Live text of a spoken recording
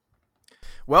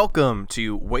Welcome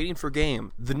to Waiting for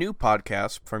Game, the new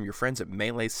podcast from your friends at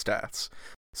Melee Stats.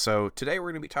 So today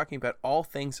we're going to be talking about all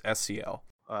things SCL,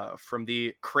 from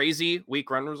the crazy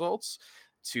week one results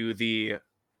to the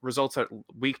results that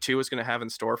week 2 is going to have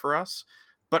in store for us.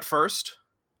 But first,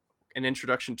 an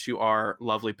introduction to our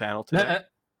lovely panel today.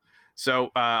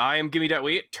 So I am Gimme Dat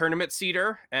Wheat, tournament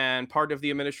seeder and part of the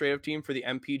administrative team for the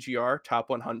MPGR Top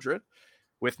 100.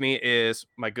 With me is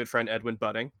my good friend Edwin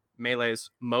Budding, Melee's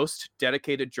most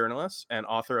dedicated journalist and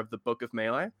author of the Book of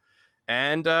Melee.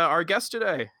 And our guest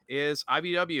today is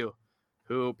IBW,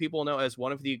 who people know as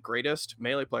one of the greatest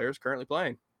Melee players currently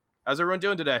playing. How's everyone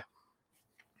doing today?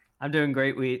 I'm doing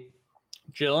great, Wheat.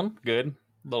 Chilling, good.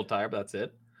 A little tired, but that's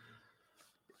it.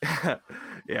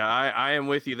 Yeah, I am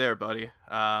with you there, buddy.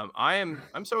 I'm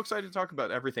so excited to talk about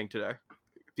everything today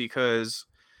because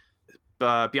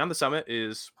Beyond the Summit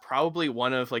is probably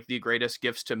one of like the greatest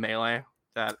gifts to Melee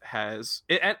that has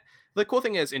it. And the cool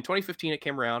thing is, in 2015 it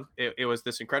came around. It was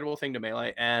this incredible thing to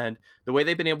Melee, and the way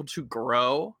they've been able to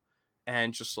grow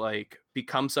and just like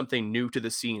become something new to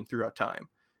the scene throughout time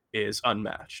is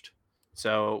unmatched.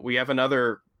 So we have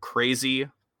another crazy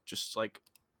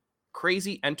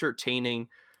entertaining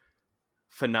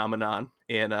phenomenon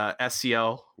in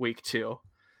SCL week 2.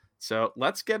 So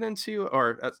let's get into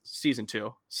season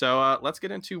 2. So let's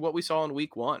get into what we saw in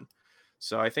week 1.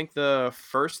 So I think the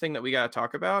first thing that we got to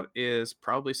talk about is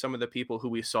probably some of the people who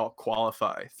we saw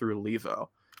qualify through Levo.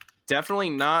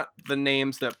 Definitely not the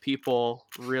names that people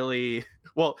really,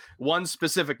 well, one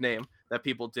specific name that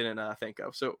people didn't think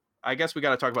of. So I guess we got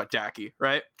to talk about Daki,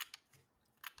 right?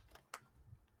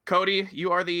 Cody,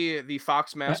 you are the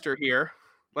Fox master here.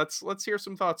 Let's hear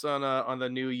some thoughts on the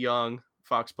new young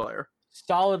Fox player.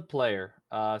 Solid player.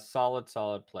 Solid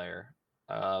player.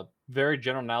 Very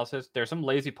general analysis. There's some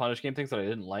lazy punish game things that I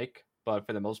didn't like, but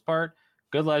for the most part,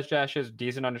 good ledge dashes,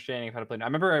 decent understanding of how to play. I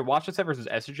remember I watched this set versus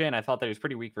SJ, and I thought that he was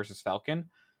pretty weak versus Falcon,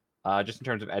 just in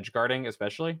terms of edge guarding,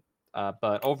 especially.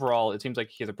 But overall, it seems like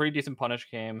he has a pretty decent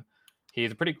punish game.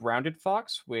 He's a pretty grounded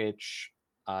Fox, which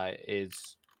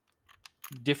is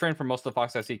different from most of the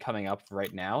Fox I see coming up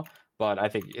right now, but I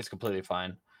think it's completely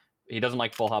fine. He doesn't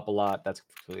like full hop a lot. That's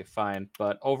completely fine.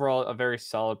 But overall, a very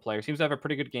solid player. Seems to have a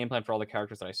pretty good game plan for all the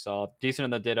characters that I saw. Decent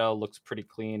in the Ditto. Looks pretty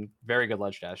clean. Very good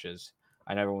ledge dashes.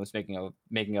 I know everyone was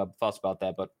making a fuss about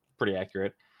that, but pretty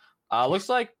accurate. Looks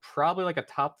like probably like a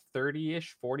top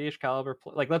 30-ish, 40-ish caliber.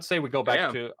 Like, let's say we go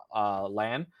back to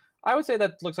LAN. I would say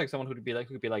that looks like someone who could be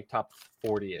like top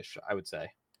 40-ish, I would say.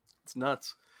 It's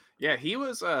nuts. Yeah, he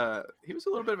was a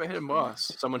little bit of a hidden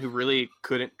boss. Someone who really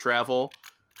couldn't travel.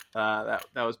 That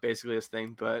was basically his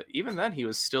thing. But even then, he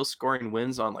was still scoring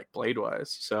wins on like Bladewise.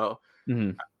 So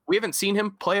we haven't seen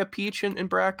him play a Peach in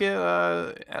bracket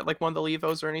at like one of the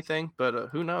Levos or anything. But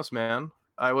who knows, man?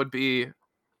 I would be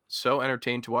so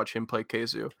entertained to watch him play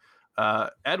Keizu.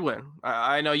 Edwin,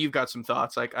 I know you've got some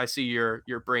thoughts. Like I see your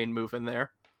brain moving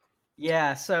there.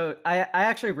 Yeah, so I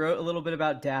actually wrote a little bit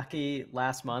about Daki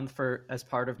last month as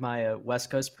part of my West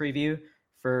Coast preview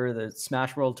for the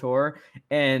Smash World Tour.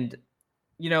 And,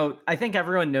 you know, I think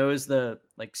everyone knows the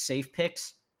like safe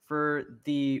picks for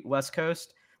the West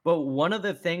Coast. But one of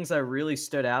the things that really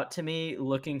stood out to me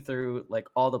looking through like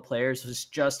all the players was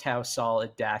just how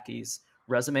solid Daki's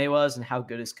resume was and how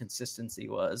good his consistency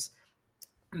was.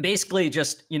 Basically,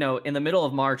 just, you know, in the middle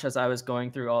of March, as I was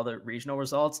going through all the regional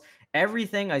results,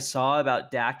 everything I saw about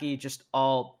Daki just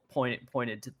all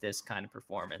pointed to this kind of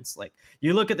performance. Like,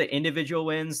 you look at the individual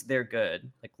wins, they're good.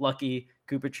 Like Lucky,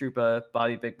 Koopa Troopa,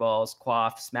 Bobby Big Balls,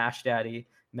 Quaff, Smash Daddy,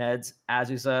 Meds,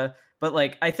 Azusa. But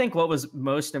like, I think what was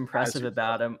most impressive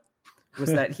about him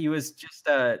was that he was just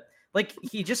like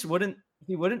he wouldn't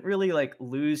really like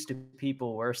lose to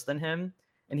people worse than him,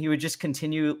 and he would just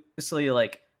continuously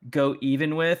like go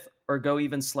even with or go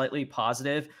even slightly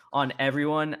positive on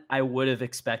everyone I would have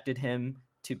expected him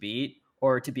to beat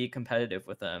or to be competitive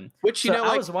with them. Which, you know,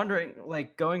 I was wondering,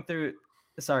 like, going through.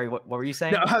 Sorry, what were you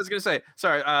saying? No, I was gonna say,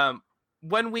 sorry.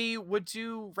 When we would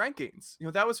do rankings, you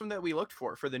know, that was something that we looked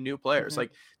for the new players. Like,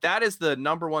 that is the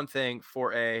number one thing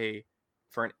for an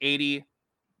 80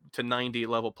 to 90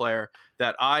 level player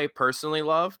that I personally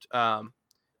loved. You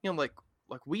know, like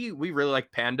we really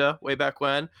liked Panda way back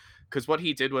when, because what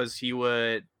he did was he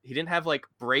didn't have like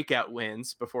breakout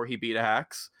wins before he beat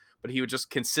Axe, but he would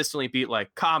just consistently beat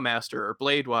like Kamaster or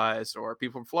Bladewise or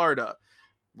people from Florida.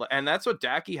 And that's what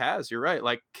Daki has. You're right.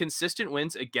 Like, consistent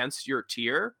wins against your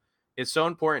tier is so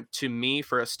important to me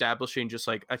for establishing just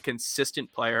like a consistent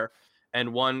player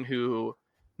and one who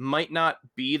might not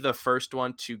be the first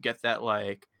one to get that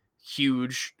like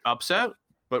huge upset,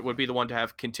 but would be the one to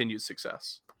have continued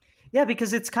success. Yeah,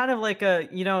 because it's kind of like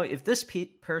if this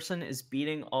person is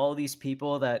beating all these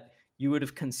people that you would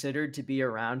have considered to be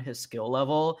around his skill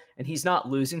level, and he's not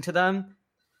losing to them,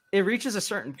 it reaches a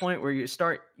certain point where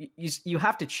you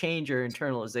have to change your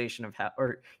internalization of how,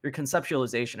 or your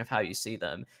conceptualization of how you see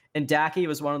them. And Daki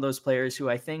was one of those players who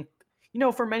I think,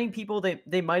 for many people,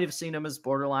 they might have seen him as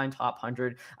borderline top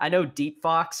 100. I know Deep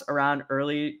Fox around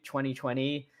early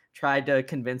 2020 tried to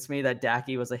convince me that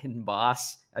Daki was a hidden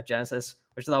boss at Genesis,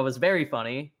 which I thought was very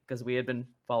funny because we had been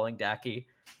following Daki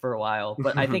for a while.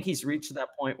 But I think he's reached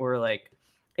that point where, like,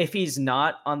 if he's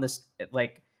not on this,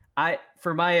 like,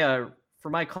 for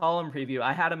my column preview,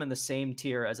 I had him in the same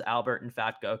tier as Albert and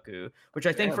Fat Goku, which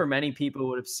I think for many people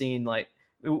would have seemed like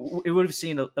it would have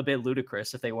seemed a bit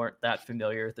ludicrous if they weren't that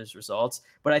familiar with his results.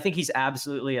 But I think he's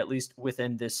absolutely at least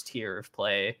within this tier of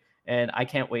play, and I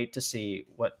can't wait to see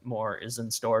what more is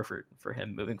in store for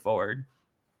him moving forward.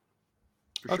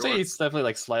 I'd say he's definitely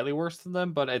like slightly worse than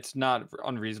them, but it's not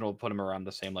unreasonable to put him around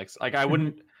the same. Like I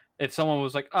wouldn't if someone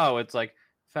was like, oh, it's like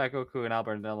Fat Goku and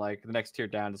Albert, and then like the next tier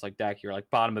down is like Daki, or like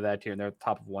bottom of that tier, and they're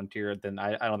top of one tier, then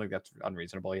I don't think that's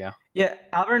unreasonable. Yeah. Yeah,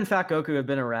 Albert and Fat Goku have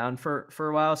been around for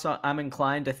a while, so I'm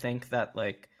inclined to think that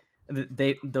like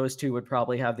those two would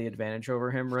probably have the advantage over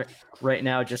him right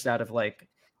now, just out of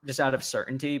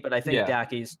certainty. But I think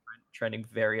Daki's trending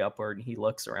very upward, and he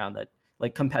looks around that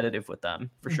like competitive with them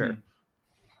for sure.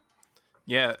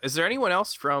 Yeah. Is there anyone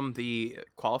else from the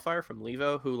qualifier from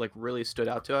Levo who like really stood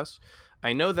out to us?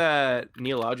 I know that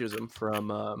Neologism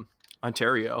from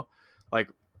Ontario, like,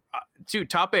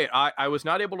 dude, top 8. I was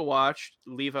not able to watch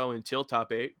Levo until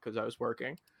top 8 because I was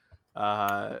working.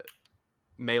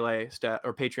 Melee stat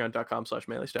or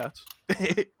patreon.com/melee stats.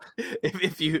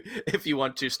 if you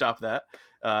want to stop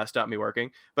me working.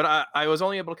 But I was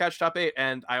only able to catch top 8,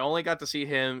 and I only got to see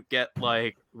him get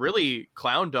like really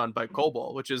clowned on by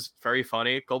Kobol, which is very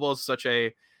funny. Kobol is such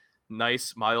a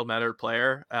nice, mild-mannered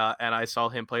player, and I saw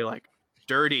him play like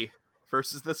dirty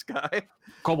versus this guy.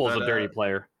 Kobol's a dirty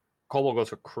player. Kobol goes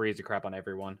for crazy crap on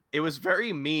everyone. It was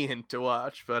very mean to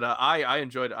watch, but I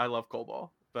enjoyed it. I love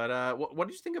Kobol. But what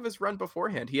did you think of his run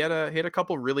beforehand? He had a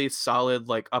couple really solid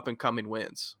like up and coming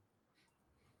wins.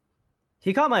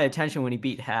 He caught my attention when he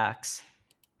beat Hax,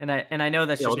 and I know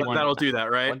that's just that'll do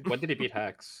that, right? When did he beat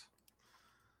Hax?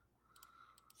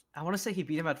 I want to say he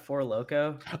beat him at 4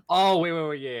 Loco. Oh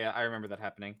wait, yeah, I remember that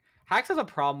happening. Hax has a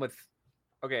problem with.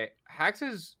 Okay, Hax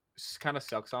kind of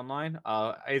sucks online.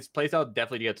 His playstyle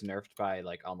definitely gets nerfed by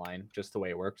like online, just the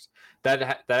way it works.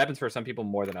 That happens for some people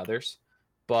more than others.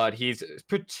 But he's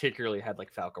particularly had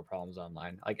like Falco problems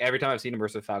online. Like every time I've seen him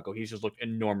versus Falco, he's just looked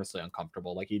enormously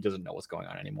uncomfortable. Like he doesn't know what's going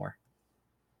on anymore.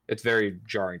 It's very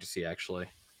jarring to see, actually.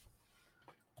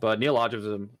 But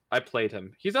Neologism, I played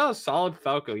him. He's a solid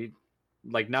Falco. He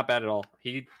like not bad at all.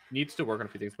 He needs to work on a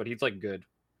few things, but he's like good.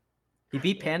 He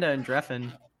beat Panda and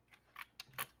Dreffen.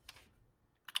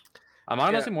 I'm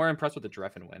honestly more impressed with the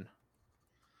Dreffen win.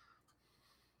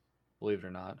 Believe it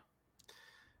or not.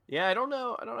 Yeah, I don't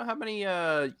know how many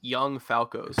young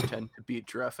Falcos tend to beat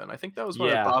Dreffen. I think that was one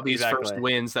of Bobby's first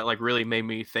wins that like really made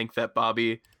me think that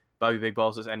Bobby Big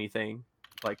Balls is anything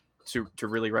like to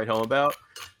really write home about.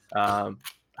 I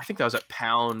think that was at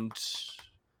Pound.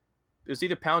 It was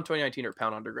either Pound 2019 or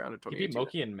Pound Underground in 2018. He beat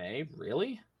Moki in May,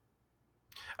 really?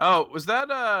 Oh, was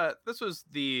that this was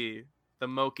the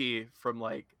Moki from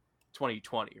like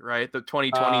 2020, right? The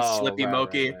 2020 Slippy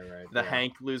Moki, the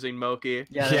Hank losing Moki.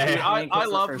 Yeah. I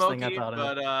love Moki,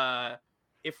 but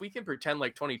if we can pretend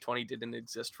like 2020 didn't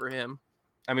exist for him,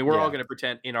 I mean, we're all going to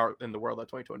pretend in the world that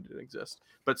 2020 didn't exist,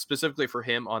 but specifically for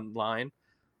him online,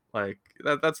 like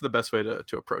that's the best way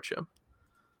to approach him.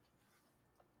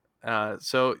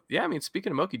 So yeah, I mean,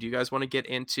 speaking of Moki, do you guys want to get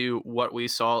into what we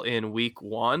saw in week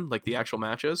 1, like the actual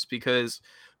matches? Because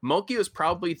Moki was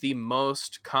probably the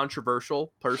most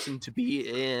controversial person to be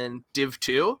in Div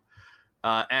 2.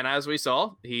 And as we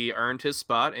saw, he earned his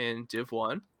spot in Div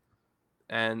 1.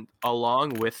 And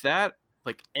along with that,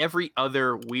 like every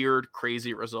other weird,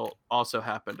 crazy result also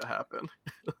happened to happen.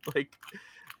 Like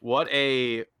what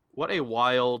a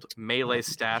wild Melee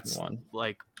stats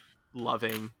like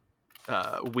loving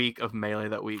week of Melee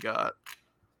that we got.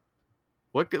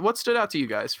 What stood out to you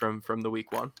guys from the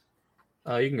week 1?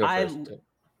 You can go first.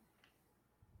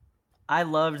 I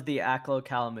loved the Aklo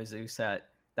Kalamazoo set.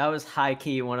 That was high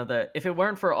key one of the. If it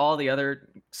weren't for all the other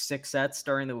 6 sets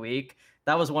during the week,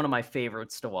 that was one of my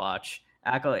favorites to watch.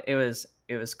 Aklo, it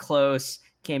was close.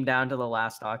 Came down to the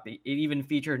last talk. It even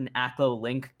featured an Aklo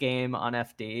Link game on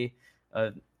FD,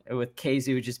 with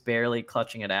Keizu just barely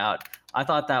clutching it out. I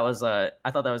thought that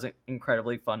was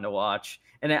incredibly fun to watch,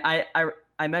 and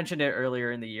I I mentioned it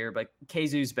earlier in the year, but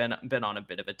Keizu's been on a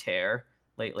bit of a tear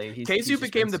lately. He's Keizu just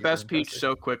became been the super best Peach impressive.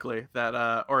 so quickly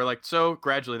that, or like so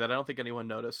gradually that I don't think anyone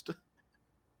noticed.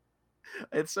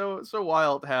 It's so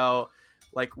wild how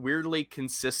like weirdly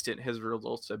consistent his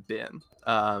results have been,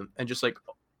 and just like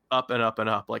up and up and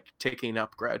up, like ticking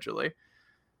up gradually.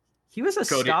 He was a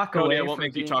stock Cody, I away won't from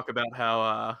make you being. talk about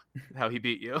how he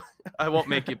beat you. I won't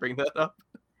make you bring that up.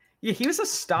 Yeah, he was a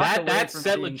stock That away that from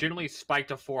set being. legitimately spiked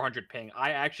to 400 ping.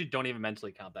 I actually don't even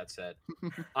mentally count that set.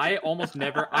 I almost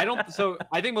never. I don't. So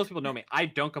I think most people know me. I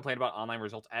don't complain about online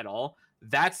results at all.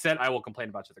 That set I will complain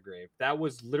about to the grave. That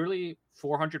was literally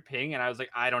 400 ping, and I was like,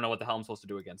 I don't know what the hell I'm supposed to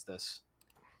do against this.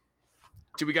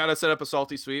 Do we gotta set up a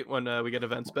salty suite when we get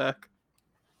events back?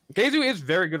 Keizu is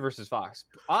very good versus Fox.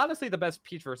 Honestly, the best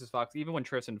Peach versus Fox, even when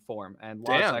Triff's in form. And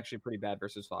Lot's Damn. actually pretty bad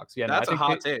versus Fox. Yeah, That's no, a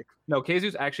hot take. No,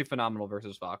 Keizu's actually phenomenal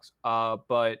versus Fox.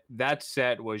 But that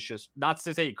set was just, not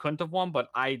to say he couldn't have won, but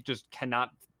I just cannot,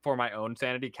 for my own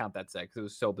sanity, count that set because it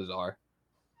was so bizarre.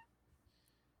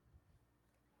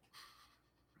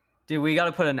 Dude, we got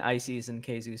to put an Ices in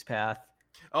Keizu's path.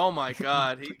 Oh my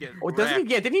god, he gets Oh, doesn't he?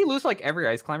 wrecked. Yeah, didn't he lose like every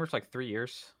ice climber for like 3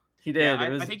 years? He did. Yeah, It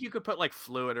was... I think you could put like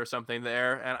fluid or something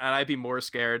there, and I'd be more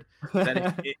scared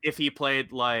than if he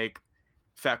played like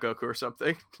Fat Goku or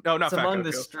something. No, not it's Fat among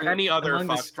Goku. Any other among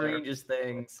the Fox player. strangest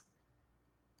things.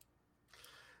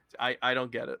 I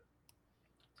don't get it.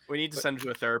 We need to send him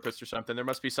to a therapist or something. There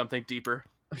must be something deeper,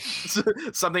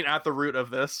 something at the root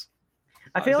of this.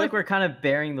 I feel like we're kind of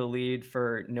bearing the lead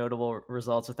for notable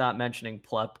results without mentioning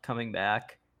Plup coming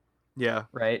back. Yeah,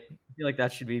 right. I feel like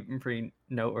that should be pretty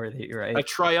noteworthy, right? a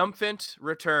triumphant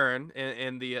return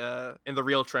in the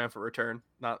real triumphant return,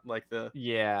 not like the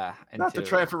the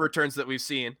triumphant returns that we've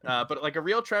seen, but like a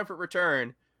real triumphant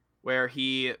return where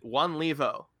he won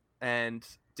Levo and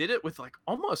did it with like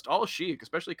almost all Sheik,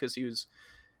 especially because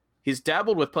he's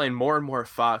dabbled with playing more and more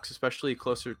Fox, especially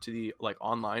closer to the like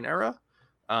online era.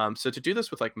 So to do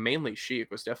this with like mainly Sheik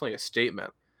was definitely a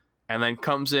statement. And then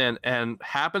comes in and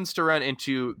happens to run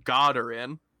into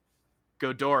Godorin.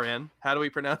 How do we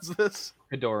pronounce this?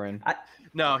 Godorin.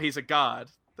 No, he's a god.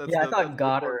 I thought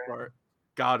Godorin.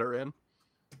 Godorin.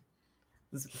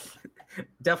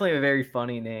 Definitely a very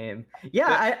funny name.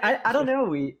 Yeah, I don't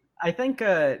know. I think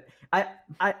I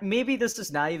maybe this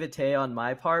is naivete on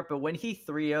my part, but when he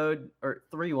 3-0'd or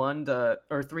 3-1'd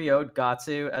or 3-0'd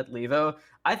Gatsu at Levo,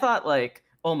 I thought like,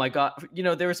 oh my god,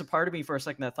 there was a part of me for a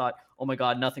second that thought, oh my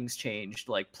god, nothing's changed.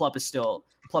 Like Plup is still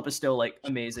like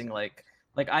amazing. Like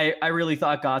I really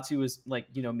thought Gatsu was like,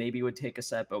 maybe would take a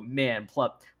set, but man,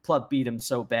 Plup beat him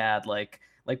so bad. Like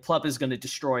Plup is going to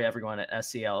destroy everyone at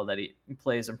SCL that he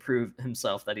plays and prove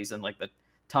himself that he's in like the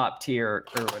top tier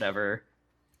or whatever.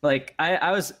 Like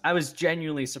I was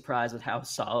genuinely surprised with how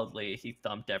solidly he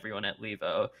thumped everyone at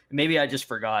Levo. Maybe I just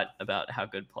forgot about how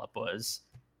good Plup was.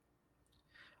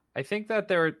 I think that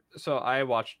so I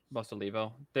watched most of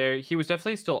Levo. He was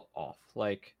definitely still off.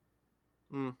 Like,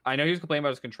 I know he was complaining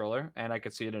about his controller, and I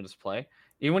could see it in his play.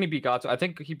 Even when he beat Gatsu, I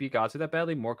think he beat Gatsu that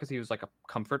badly more because he was like a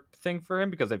comfort thing for him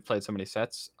because they've played so many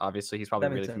sets. Obviously, he's probably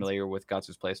really familiar with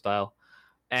Gatsu's play style.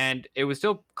 And it was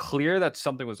still clear that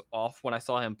something was off when I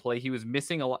saw him play. He was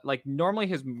missing a lot. Like, normally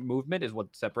his movement is what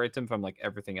separates him from like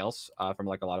everything else, from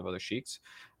like a lot of other Sheiks.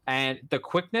 And the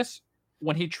quickness,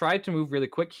 when he tried to move really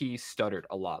quick, he stuttered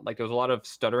a lot. Like, there was a lot of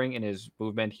stuttering in his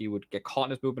movement. He would get caught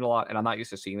in his movement a lot, and I'm not used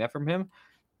to seeing that from him.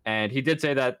 And he did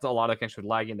say that a lot of connections were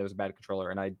lagging. There was a bad controller,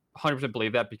 and I 100%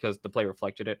 believe that because the play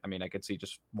reflected it. I mean, I could see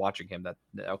just watching him that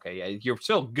okay, yeah, you're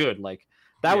still good. Like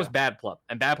that was bad Plup,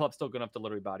 and bad Plup's still good enough to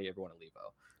literally body everyone at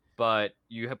Levo. But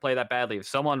you have played that badly. If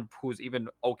someone who's even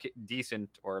okay, decent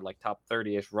or like top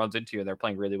 30ish runs into you and they're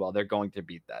playing really well, they're going to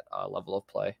beat that level of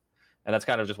play. And that's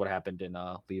kind of just what happened in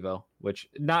Levo, which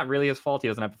not really his fault. He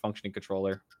doesn't have a functioning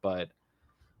controller, but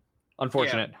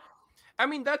unfortunate. Yeah. I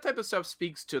mean, that type of stuff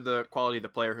speaks to the quality of the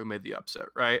player who made the upset,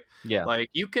 right? Yeah. Like,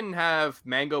 you can have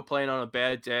Mango playing on a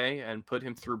bad day and put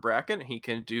him through bracket, and he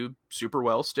can do super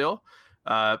well still.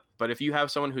 But if you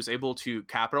have someone who's able to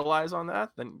capitalize on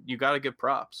that, then you got to give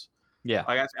props. Yeah.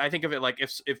 Like, I think of it like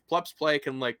if Plup's play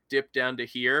can like dip down to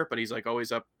here, but he's like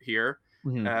always up here.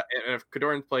 Mm-hmm. And if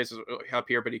Kadoran plays up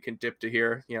here, but he can dip to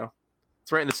here,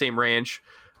 it's right in the same range.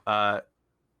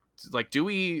 Like,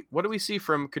 what do we see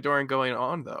from Kadoran going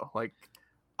on though? Like,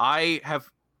 I have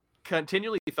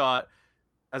continually thought,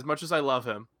 as much as I love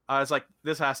him, I was like,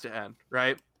 this has to end,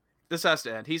 right? This has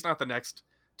to end. He's not the next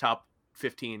top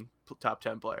 15, top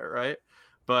 10 player, right?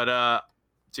 But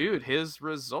dude, his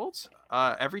results,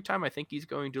 every time I think he's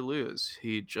going to lose,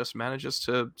 he just manages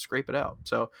to scrape it out.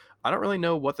 So I don't really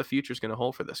know what the future is going to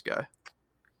hold for this guy.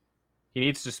 He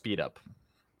needs to speed up.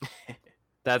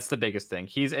 That's the biggest thing.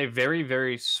 He's a very,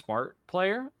 very smart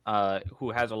player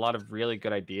who has a lot of really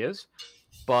good ideas,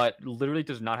 but literally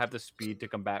does not have the speed to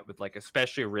combat with, like,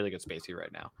 especially a really good Spacey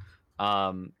right now.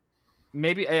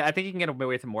 Maybe I think he can get away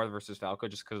with it more versus Falco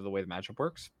just because of the way the matchup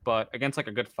works. But against like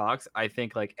a good Fox, I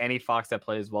think like any Fox that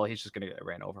plays well, he's just gonna get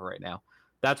ran over right now.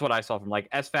 That's what I saw from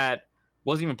like SFAT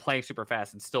wasn't even playing super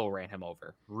fast and still ran him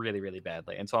over really, really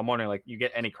badly. And so I'm wondering, like, you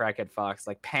get any crackhead Fox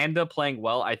like Panda playing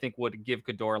well, I think would give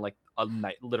Kador like a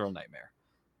literal nightmare.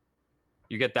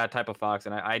 You get that type of Fox,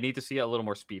 and I need to see a little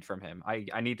more speed from him.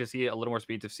 I need to see a little more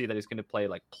speed to see that he's going to play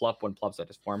like Plup when Plup's at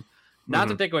his form. Not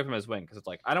to take away from his win, because it's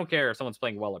like, I don't care if someone's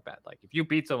playing well or bad. Like, if you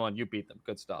beat someone, you beat them.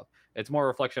 Good stuff. It's more a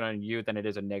reflection on you than it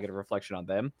is a negative reflection on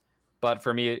them. But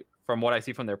for me, from what I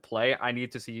see from their play, I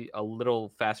need to see a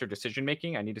little faster decision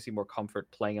making. I need to see more comfort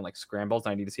playing in like scrambles.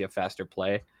 I need to see a faster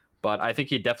play. But I think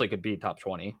he definitely could beat top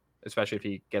 20, especially if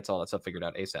he gets all that stuff figured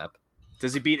out ASAP.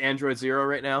 Does he beat Android Zero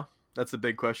right now? That's the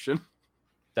big question.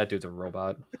 That dude's a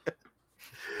robot.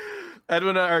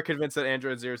 Edwin and I are convinced that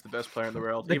Android Zero is the best player in the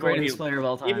world. The greatest player of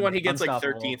all time. Even when he gets like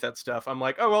 13th at stuff, I'm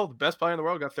like, oh well, the best player in the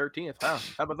world got 13th. Wow,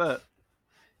 how about that?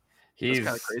 He's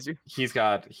kind of crazy.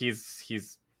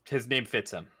 His name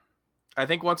fits him. I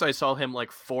think once I saw him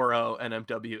like 4-0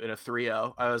 NMW in a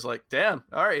 3-0, I was like, damn,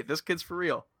 all right, this kid's for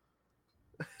real.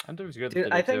 MW's good.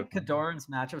 Dude, I think Kadorn's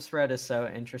matchup spread is so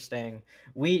interesting.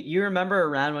 You remember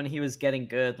around when he was getting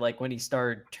good, like when he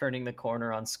started turning the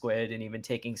corner on Squid and even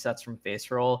taking sets from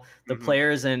face roll, the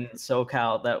players in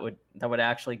SoCal that would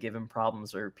actually give him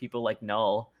problems were people like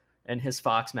Null, and his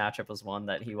Fox matchup was one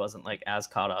that he wasn't like as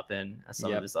caught up in as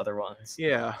some of his other ones.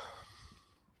 Yeah.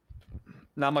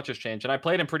 Not much has changed. And I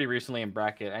played him pretty recently in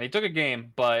bracket, and he took a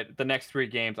game, but the next 3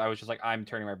 games, I was just like, I'm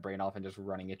turning my brain off and just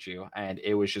running at you. And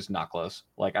it was just not close.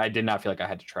 Like, I did not feel like I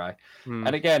had to try.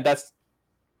 And again, that's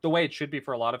the way it should be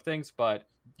for a lot of things, but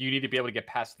you need to be able to get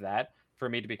past that for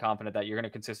me to be confident that you're going to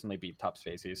consistently beat top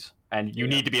Spaceys. And you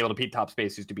need to be able to beat top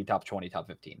Spaceys to be top 20, top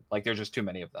 15. Like, there's just too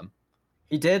many of them.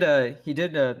 He did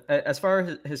as far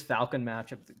as his Falcon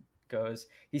matchup goes,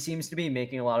 he seems to be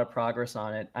making a lot of progress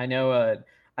on it. I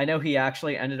know he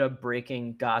actually ended up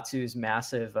breaking Gatsu's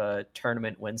massive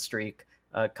tournament win streak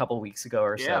a couple weeks ago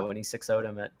or so when he 6-0'd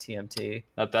him at TMT.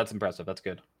 That's impressive. That's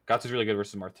good. Gatsu's really good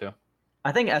versus Marth too.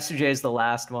 I think S2J is the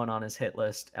last one on his hit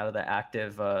list out of the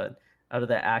active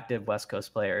West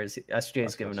Coast players. S2J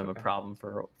has given him a problem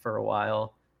for a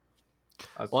while.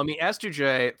 Well, I mean,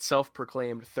 S2J,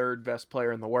 self-proclaimed third best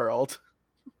player in the world.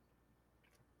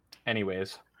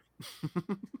 Anyways,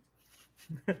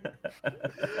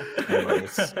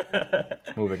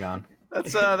 moving on.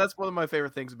 That's one of my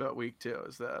favorite things about week 2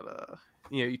 is that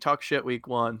you talk shit week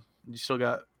 1, you still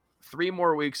got 3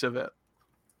 more weeks of it.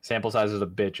 Sample size is a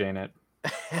bitch, ain't it?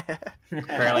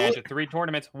 Apparently, I entered 3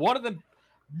 tournaments. One of them,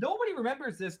 nobody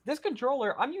remembers this. This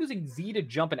controller, I'm using Z to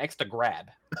jump and X to grab.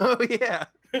 Oh yeah,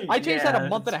 I changed that a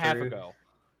month and a half ago.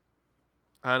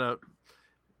 I know.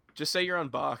 Just say you're on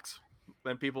box,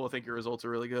 then people will think your results are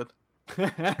really good. True.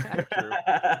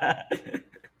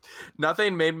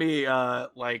 Nothing made me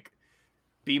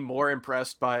be more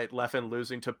impressed by Leffen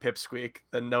losing to Pipsqueak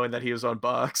than knowing that he was on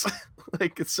box.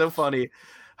 Like, it's so funny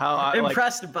how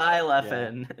impressed by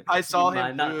Leffen. Yeah. I saw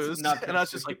him lose, and I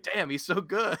was just like, damn, he's so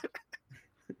good.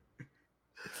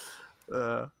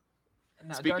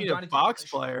 Speaking of box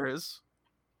players,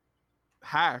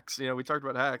 Hacks, we talked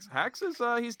about Hacks. Hacks is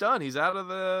he's done. He's out of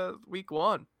the week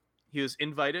 1. He was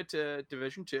invited to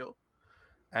Division 2.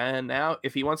 And now,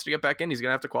 if he wants to get back in, he's going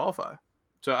to have to qualify.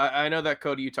 So I know that,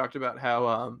 Cody, you talked about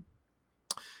how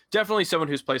definitely someone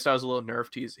whose playstyle is a little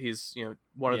nerfed. He's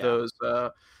one of those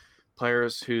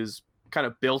players who's kind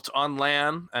of built on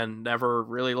LAN and never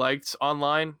really liked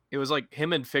online. It was like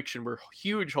him and Fiction were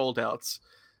huge holdouts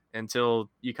until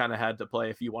you kind of had to play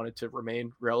if you wanted to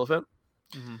remain relevant.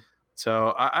 Mm-hmm.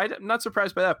 So I'm not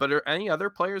surprised by that. But are any other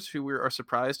players who are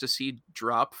surprised to see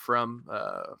drop from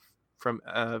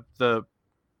the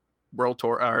World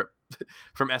Tour or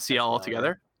from SCL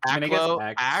altogether?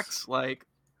 Axe, I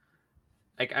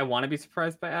want to be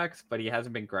surprised by Axe, but he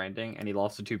hasn't been grinding, and he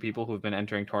lost to 2 people who've been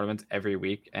entering tournaments every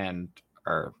week and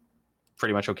are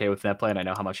pretty much okay with net play, and I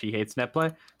know how much he hates net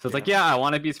play. So it's I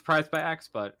want to be surprised by Axe,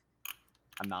 but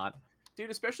I'm not. Dude,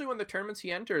 especially when the tournaments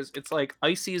he enters, it's like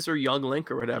Ices or Young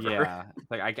Link or whatever. Yeah,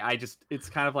 like I just, it's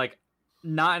kind of like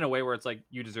not in a way where it's like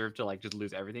you deserve to like just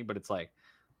lose everything, but it's like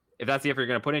if that's the effort you're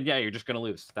going to put in, you're just going to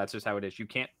lose. That's just how it is. You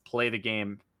can't play the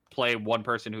game, play one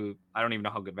person who I don't even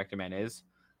know how good Vector Man is.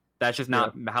 That's just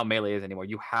not how Melee is anymore.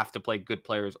 You have to play good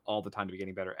players all the time to be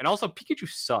getting better. And also, Pikachu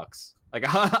sucks. Like,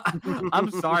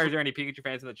 I'm sorry if there are any Pikachu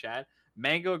fans in the chat,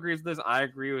 Mango agrees with this. I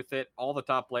agree with it. All the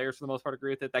top players, for the most part,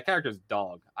 agree with it. That character's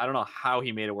dog. I don't know how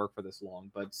he made it work for this long,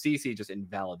 but CC just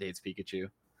invalidates Pikachu.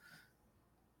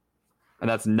 And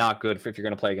that's not good if you're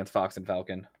going to play against Fox and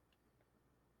Falcon.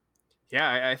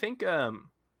 Yeah, I think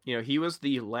he was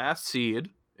the last seed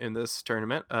in this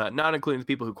tournament, not including the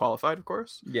people who qualified, of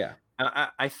course. Yeah.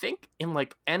 I think in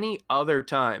like any other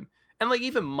time, and like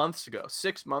even months ago,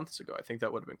 6 months ago, I think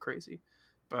that would have been crazy.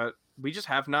 But we just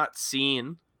have not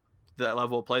seen that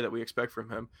level of play that we expect from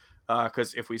him.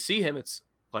 Because if we see him, it's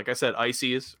like I said,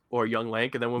 Ices or Young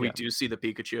Link, and then when we do see the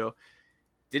Pikachu,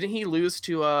 didn't he lose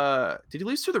to? Did he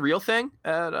lose to the real thing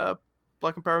at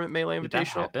Black Empowerment Melee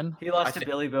Invitational? He lost to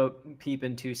Billy Bo Peep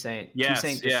and Toussaint. Yes,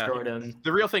 Toussaint destroyed him.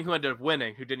 The real thing who ended up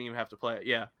winning, who didn't even have to play it.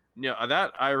 Yeah,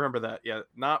 that I remember that. Yeah,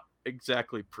 not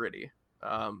exactly pretty.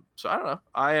 So I don't know.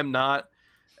 I am not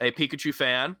a Pikachu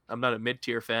fan. I'm not a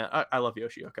mid-tier fan. I love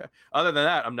Yoshi. Okay. Other than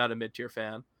that, I'm not a mid-tier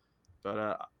fan. But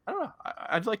I don't know.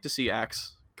 I'd like to see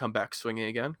Axe come back swinging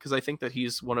again because I think that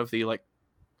he's one of the like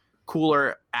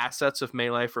cooler assets of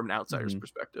Melee from an outsider's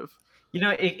perspective.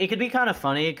 It could be kind of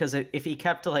funny because if he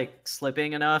kept like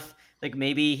slipping enough, like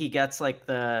maybe he gets like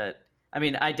I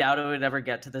mean, I doubt it would ever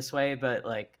get to this way, but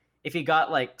like if he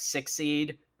got like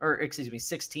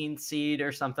 16th seed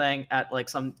or something at like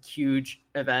some huge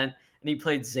event and he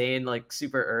played Zane like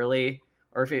super early,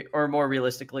 or more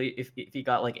realistically, if he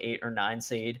got like 8 or 9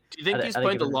 seed. Do you think he's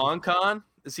playing the long con?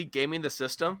 Is he gaming the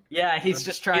system? Yeah, he's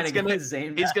just trying to get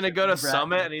Zane. He's gonna go to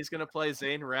Summit and he's gonna play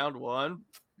Zane round 1.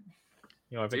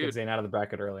 If I get Zane out of the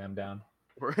bracket early, I'm down.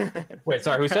 Wait,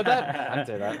 sorry, who said that? I didn't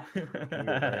say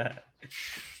that.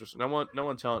 Just no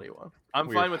one tell anyone.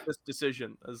 I'm fine with this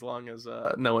decision as long as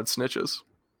no one snitches.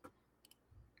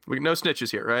 No snitches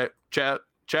here, right? Chat,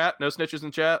 no snitches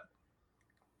in chat.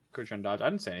 Christian Dodge. I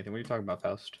didn't say anything. What are you talking about,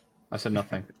 Faust? I said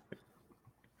nothing.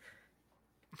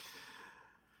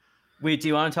 Wait, do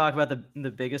you want to talk about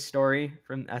the biggest story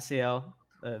from SEL?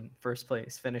 First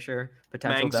place finisher,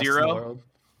 potential Mang best Zero? in the world.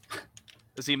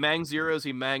 Is he Mang 0? Is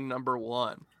he Mang number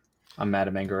 1? I'm mad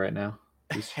at Mango right now.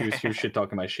 He was shit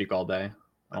talking my Sheik all day.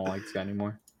 I don't like this guy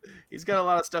anymore. He's got a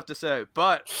lot of stuff to say,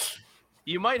 but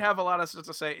you might have a lot of stuff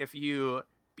to say if you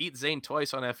beat Zane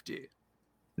twice on FD.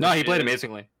 No, he played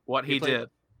amazingly. What he did.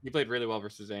 He played really well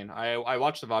versus Zane. I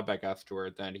watched the VOD back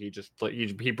afterward. Then he just played.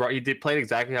 He played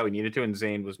exactly how he needed to, and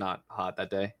Zane was not hot that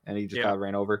day, and he just got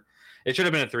ran over. It should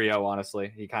have been a 3-0.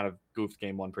 Honestly, he kind of goofed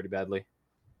game 1 pretty badly.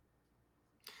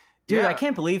 Dude, I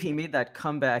can't believe he made that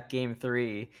comeback game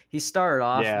 3. He started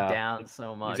off down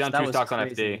so much. He's down 2 stocks on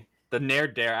FD. The Nair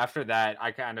Dare after that,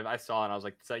 I saw it and I was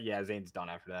like, yeah, Zane's done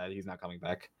after that. He's not coming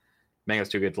back. Mango's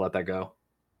too good to let that go.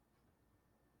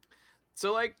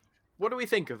 So, like, what do we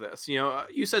think of this?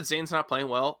 You said Zane's not playing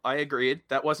well. I agreed.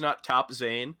 That was not top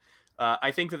Zane.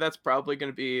 I think that's probably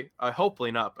going to be,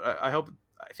 hopefully not, but I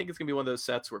think it's going to be one of those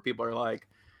sets where people are like,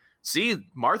 see,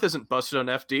 Marth isn't busted on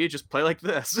FD, just play like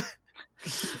this.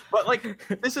 But like,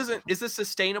 is this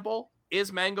sustainable?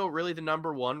 Is Mango really the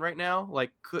number 1 right now?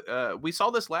 Like, we saw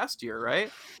this last year, right?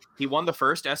 He won the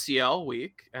first SCL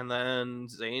week, and then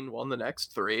Zane won the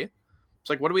next 3. It's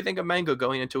like, what do we think of Mango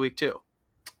going into week 2?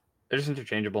 They're just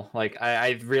interchangeable. Like,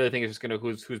 I really think it's just gonna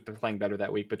who's playing better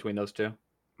that week between those 2.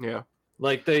 Yeah.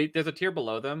 Like, there's a tier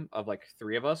below them of like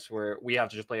 3 of us where we have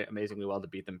to just play amazingly well to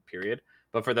beat them. Period.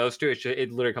 But for those 2,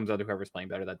 it literally comes down to whoever's playing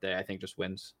better that day. I think just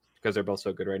wins because they're both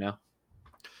so good right now.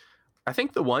 I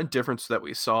think the one difference that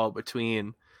we saw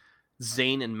between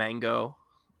Zane and Mango,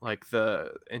 like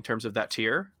in terms of that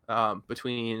tier,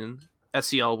 between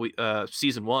SCL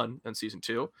season 1 and season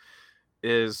 2,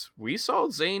 is we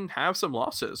saw Zane have some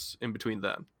losses in between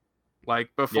them. Like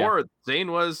before,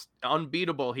 Zane was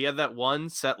unbeatable. He had that 1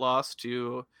 set loss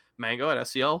to Mango at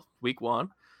SCL week 1.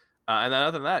 And then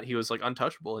other than that, he was like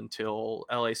untouchable until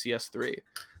LACS 3.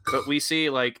 But we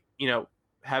see like,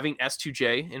 having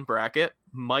S2J in bracket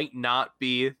might not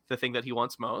be the thing that he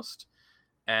wants most.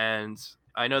 And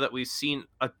I know that we've seen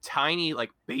a tiny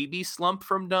like baby slump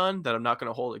from Nunn that I'm not going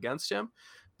to hold against him.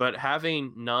 But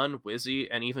having Nunn, Wizzy,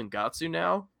 and even Gatsu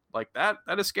now, like that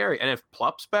is scary. And if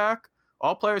Plup's back,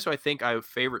 all players who I think I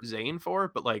favorite Zane for,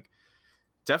 but like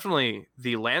definitely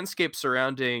the landscape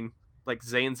surrounding like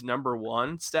Zane's number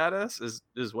 1 status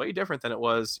is way different than it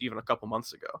was even a couple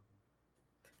months ago.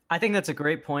 I think that's a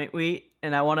great point,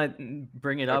 and I want to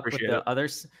bring it up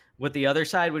with the other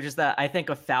side, which is that I think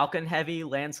a Falcon heavy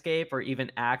landscape or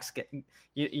even Axe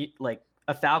like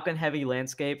a Falcon heavy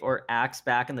landscape or Axe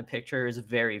back in the picture is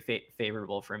very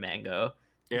favorable for Mango.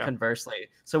 Yeah. Conversely,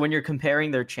 so when you're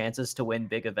comparing their chances to win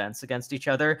big events against each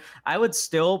other, I would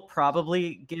still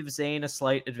probably give Zane a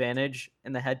slight advantage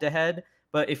in the head-to-head,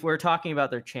 But if we're talking about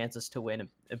their chances to win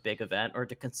a big event or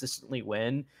to consistently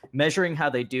win, measuring how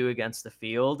they do against the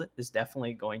field is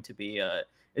definitely going to be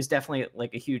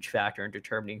like a huge factor in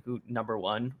determining who number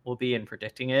one will be and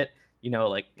predicting it.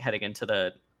 Like heading into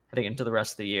the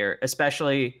rest of the year,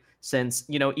 especially since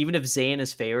even if Zayn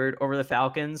is favored over the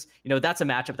Falcons, that's a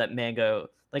matchup that Mango,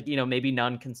 like, maybe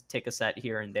none can take a set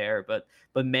here and there, but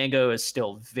Mango is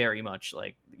still very much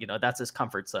like, that's his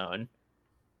comfort zone.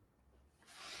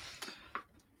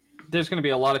 There's going to be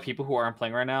a lot of people who aren't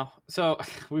playing right now. So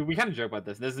we kind of joke about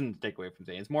this. This isn't a takeaway from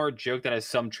Zayn. It's more a joke that has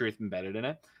some truth embedded in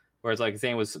it. Whereas like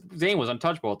Zayn was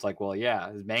untouchable. It's like, well,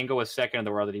 yeah, Mango was second in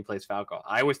the world and he plays Falco.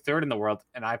 I was third in the world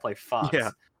and I play Fox.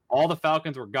 Yeah. All the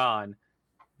Falcons were gone.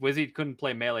 Wizzy couldn't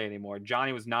play melee anymore.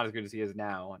 Johnny was not as good as he is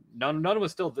now. None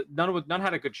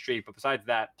had a good streak, but besides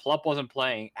that, Plup wasn't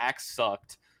playing. Axe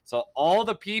sucked. So all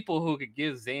the people who could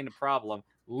give Zayn a problem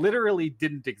literally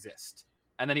didn't exist.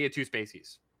 And then he had two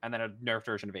Spaceys and then a nerfed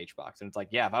version of HBox. And it's like,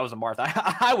 yeah, if I was a Marth,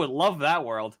 I would love that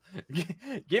world.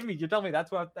 You're telling me that's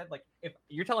what like if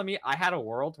you're telling me I had a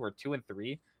world where 2 and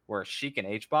 3 were Sheik and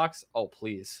HBox, oh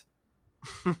please.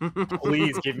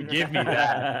 Please give me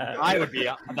that. I would be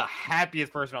the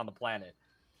happiest person on the planet.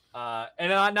 And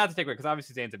not to take away, because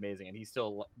obviously Zayn's amazing and he's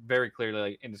still very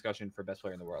clearly like, in discussion for best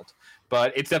player in the world.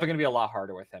 But it's definitely going to be a lot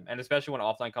harder with him. And especially when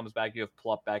offline comes back, you have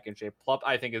Plup back in shape. Plup,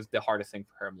 I think, is the hardest thing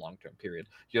for him long-term, period.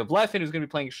 You have Leffen, who's going to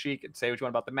be playing Sheik, and say what you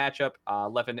want about the matchup.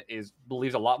 Leffen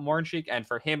believes a lot more in Sheik, and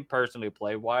for him personally,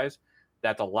 play-wise,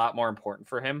 that's a lot more important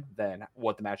for him than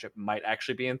what the matchup might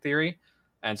actually be in theory.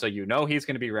 And so he's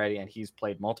going to be ready, and he's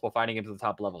played multiple fighting games at the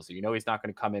top level. So he's not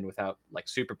going to come in without like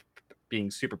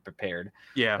being super prepared.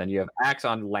 Yeah. Then you have Axe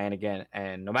on LAN again,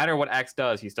 and no matter what Axe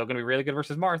does, he's still going to be really good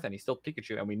versus Marth, and he's still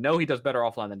Pikachu. And we know he does better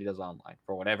offline than he does online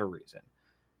for whatever reason.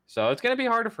 So it's going to be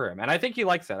harder for him, and I think he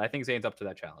likes that. I think Zayn's up to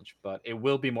that challenge, but it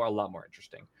will be a lot more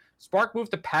interesting. Spark moved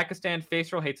to Pakistan.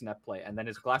 Faceroll hates net play, and then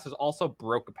his glasses also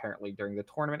broke apparently during the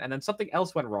tournament, and then something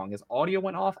else went wrong. His audio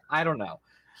went off. I don't know.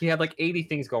 He had like 80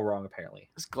 things go wrong, apparently.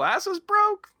 His glasses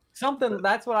broke? Something,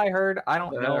 that's what I heard. I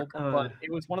don't know, but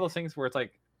it was one of those things where it's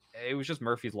like, it was just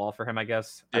Murphy's Law for him, I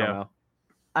guess. I don't know.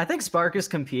 I think Spark is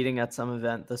competing at some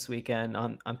event this weekend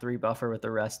on 3 buffer with the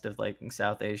rest of like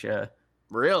South Asia.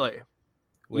 Really?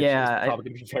 Which is probably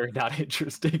going to be very not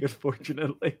interesting,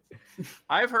 unfortunately.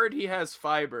 I've heard he has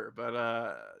fiber,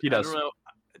 but he does. I don't know.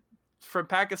 From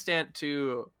Pakistan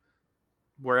to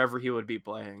wherever he would be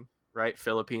playing. Right,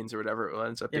 Philippines or whatever it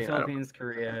ends up being. Philippines,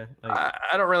 Korea. I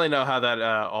don't really know how that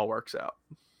all works out,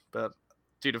 but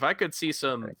dude, if I could see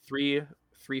some three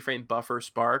frame buffer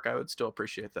Spark, I would still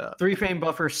appreciate that. 3 frame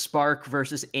buffer Spark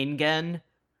versus Ingen.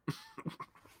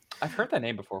 I've heard that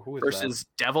name before. Who is versus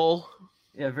that? Devil?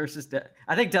 Yeah, versus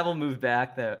I think Devil moved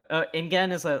back though.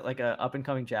 Ingen is like a up and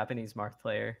coming Japanese Marth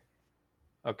player.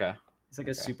 Okay, he's like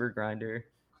a super grinder.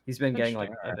 He's been getting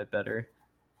like a bit better.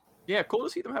 Yeah, cool to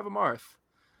see them have a Marth.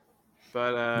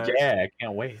 But yeah, I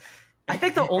can't wait. I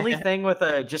think the only thing with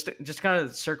just kind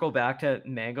of circle back to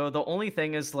Mango, the only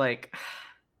thing is like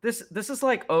this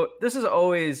is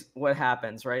always what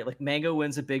happens, right? Like Mango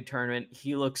wins a big tournament,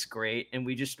 he looks great, and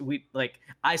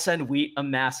I send Wheat a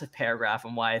massive paragraph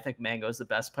on why I think Mango is the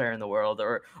best player in the world,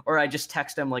 or I just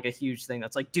text him like a huge thing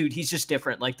that's like, dude, he's just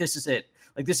different. Like this is it.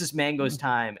 Like this is Mango's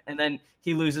time, and then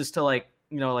he loses to like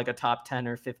a top 10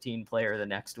 or 15 player the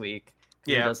next week.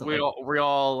 Yeah, we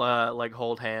all like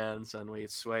hold hands and we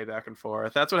sway back and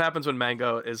forth. That's what happens when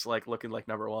Mango is like looking like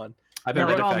number one. I've been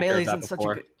Melee's in such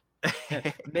a good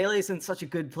Melee's in such a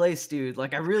good place, dude.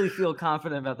 Like I really feel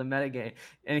confident about the metagame.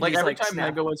 And like every time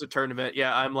Mango wins a tournament,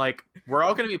 yeah, I'm like, we're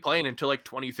all gonna be playing until like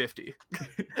 2050.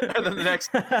 And then the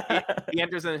next he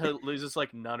enters and he loses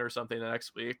like none or something the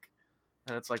next week.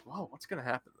 And it's like, whoa, what's gonna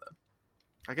happen then?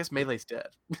 I guess Melee's dead.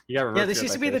 Yeah, this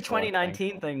used to be the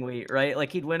 2019 thing, right?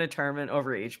 Like he'd win a tournament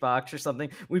over HBox or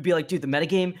something. We'd be like, dude, the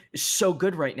metagame is so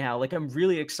good right now. Like I'm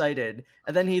really excited.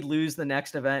 And then he'd lose the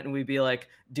next event and we'd be like,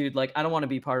 dude, like I don't want to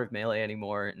be part of Melee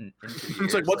anymore. In 2 years.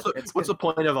 It's like, what's the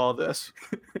point of all this?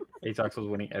 HBox was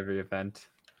winning every event.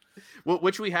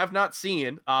 Which we have not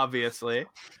seen, obviously.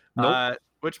 Nope.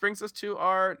 Which brings us to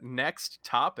our next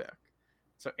topic.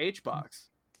 So HBox.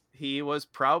 He was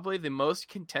probably the most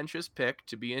contentious pick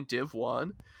to be in Div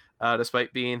 1,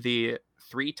 despite being the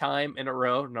 3-time in a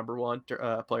row number 1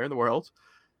 player in the world.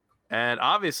 And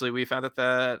obviously, we found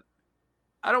that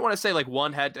I don't want to say like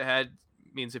one head-to-head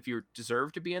means if you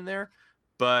deserve to be in there,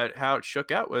 but how it shook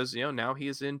out was, now he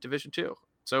is in Division 2.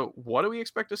 So what do we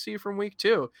expect to see from week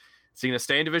 2? Is he going to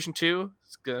stay in Division 2?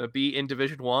 Is he going to be in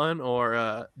Division 1?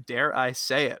 Or dare I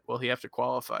say it, will he have to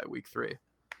qualify week 3?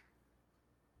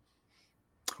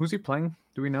 Who's he playing?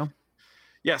 Do we know?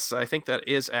 Yes, I think that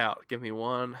is out. Give me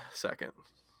 1 second.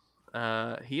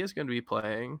 He is going to be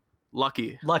playing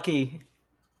Lucky. Lucky.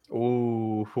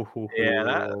 Ooh. Yeah,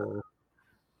 that,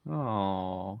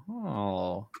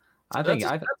 Oh. that's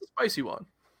a spicy one.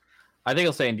 I think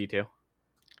he'll stay in D2.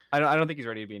 I don't think he's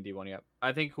ready to be in D1 yet.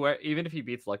 I think even if he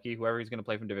beats Lucky, whoever he's going to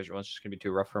play from Division 1 is just going to be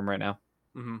too rough for him right now.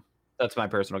 Mm-hmm. That's my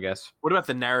personal guess. What about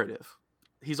the narrative?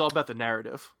 He's all about the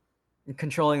narrative.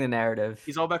 Controlling the narrative.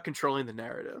 He's all about controlling the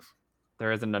narrative.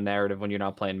 There isn't a narrative when you're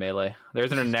not playing Melee. There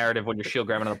isn't a narrative when you're shield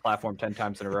grabbing on the platform 10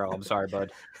 times in a row. I'm sorry,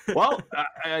 bud. Well,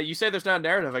 you say there's not a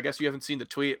narrative. I guess you haven't seen the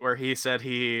tweet where he said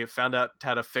he found out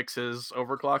how to fix his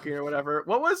overclocking or whatever.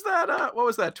 What was that? What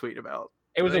was that tweet about?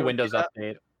 It was a Windows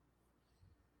update.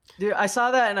 Dude, I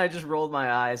saw that and I just rolled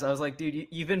my eyes. I was like, dude,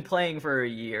 you've been playing for a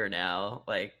year now.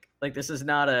 Like this is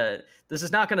not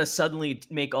going to suddenly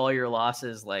make all your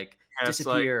losses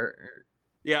disappear. Like,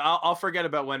 yeah, I'll forget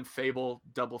about when Fable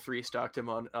double 3 stocked him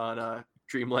on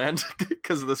Dreamland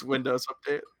because of this Windows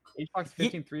update. HBox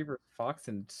 15-3 versus Fox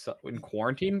in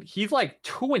quarantine. He's like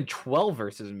 2-12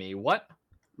 versus me. What?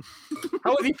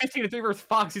 How is he 15-3 versus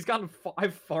Fox?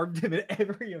 I've farmed him at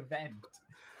every event.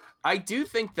 I do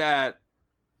think that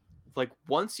like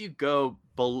once you go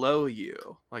below you,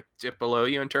 like dip below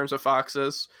you in terms of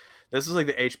Foxes, this is like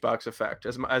the HBox effect.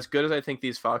 As good as I think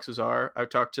these Foxes are, I've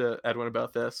talked to Edwin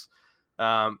about this.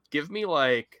 Give me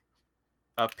like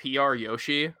a PR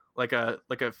Yoshi, like a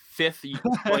 5th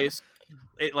place,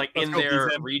 in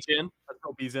their region. Let's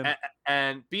go Beezim.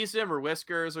 And Beezim or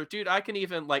Whiskers or dude, I can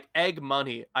even like Egg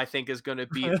Money. I think is going to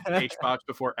beat HBox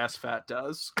before SFAT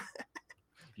does.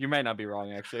 You might not be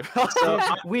wrong, actually. So,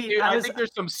 I think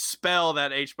there's some spell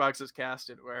that HBox has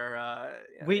casted where.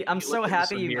 I'm so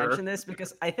happy you mentioned this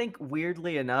because I think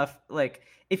weirdly enough, like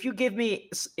if you give me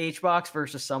HBox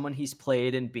versus someone he's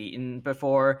played and beaten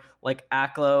before, like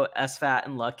Aklo, SFAT,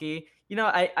 and Lucky,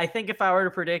 I think if I were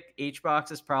to predict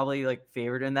HBox is probably like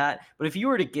favored in that. But if you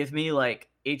were to give me like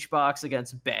HBox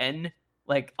against Ben,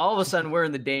 like all of a sudden we're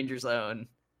in the danger zone.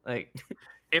 Like.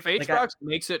 If HBox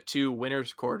makes it to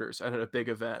winner's quarters at a big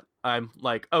event, I'm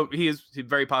like, oh, he's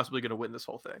very possibly going to win this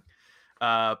whole thing.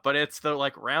 But it's the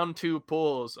like round 2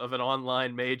 pools of an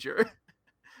online major.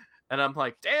 And I'm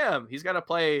like, damn, he's got to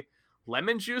play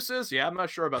Lemon Juices? Yeah, I'm not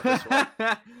sure about this one.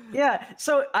 Yeah,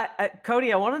 so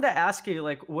Cody, I wanted to ask you,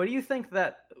 like, what do you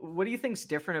think's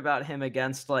different about him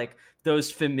against like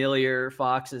those familiar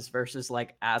Foxes versus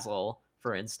like Azel,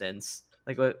 for instance?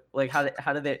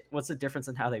 What's the difference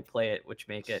in how they play it, which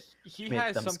make it he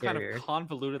has some scarier? Kind of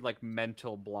convoluted like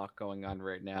mental block going on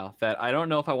right now that I don't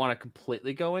know if I want to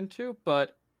completely go into,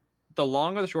 but the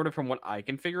long or the shorter from what I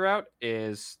can figure out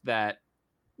is that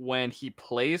when he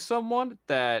plays someone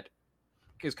that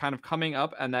is kind of coming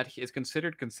up and that he is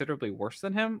considered considerably worse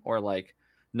than him or like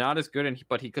not as good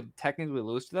but he could technically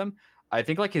lose to them, I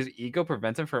think like his ego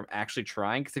prevents him from actually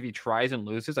trying, because if he tries and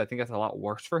loses, I think that's a lot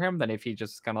worse for him than if he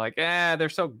just kind of like, they're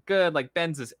so good. Like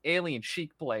Ben's this alien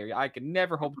Sheik player. I could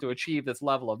never hope to achieve this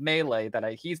level of Melee that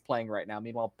he's playing right now.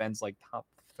 Meanwhile, Ben's like top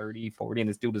 30, 40, and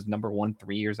this dude was number 1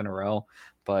 3 years in a row.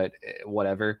 But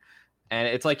whatever. And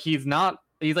it's like he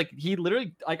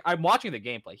literally, like I'm watching the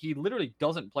gameplay. He literally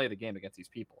doesn't play the game against these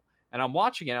people. And I'm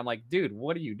watching it. I'm like, dude,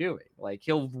 what are you doing? Like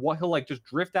he'll like just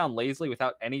drift down lazily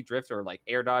without any drift or like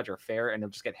air dodge or fair, and he'll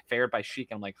just get faired by Sheik.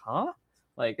 And I'm like, huh?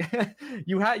 Like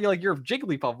you're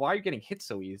Jigglypuff. Why are you getting hit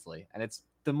so easily? And it's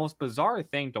the most bizarre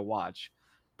thing to watch.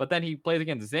 But then he plays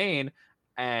against Zane,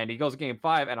 and he goes game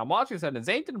 5, and I'm watching this, and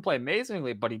Zane didn't play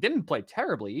amazingly, but he didn't play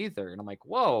terribly either. And I'm like,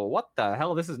 whoa, what the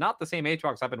hell? This is not the same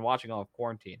HBox I've been watching all of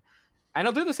quarantine. And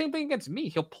he'll do the same thing against me.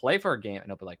 He'll play for a game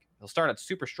and he'll start out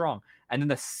super strong. And then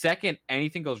the second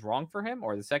anything goes wrong for him,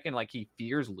 or the second like he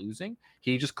fears losing,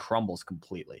 he just crumbles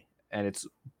completely. And it's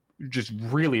just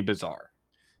really bizarre.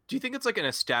 Do you think it's like an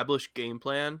established game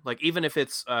plan? Like even if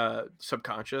it's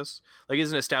subconscious, like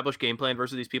is an established game plan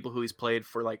versus these people who he's played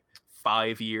for like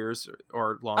 5 years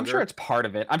or longer? I'm sure it's part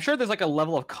of it. I'm sure there's like a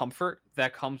level of comfort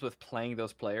that comes with playing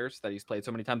those players that he's played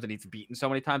so many times and he's beaten so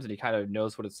many times, and he kind of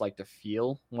knows what it's like to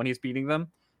feel when he's beating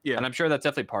them. Yeah, and I'm sure that's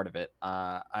definitely part of it.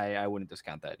 I wouldn't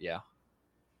discount that. Yeah,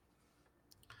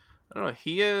 I don't know.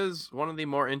 He is one of the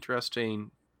more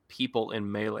interesting people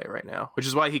in Melee right now, which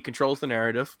is why he controls the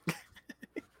narrative.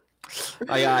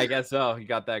 Oh, yeah, I guess so. He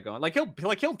got that going. Like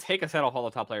he'll take a set off all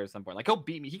the top players at some point. Like he'll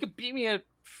beat me. He could beat me at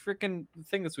freaking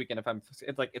thing this weekend if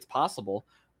it's possible,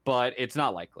 but it's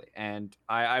not likely. And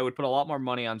I would put a lot more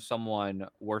money on someone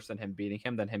worse than him beating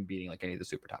him like any of the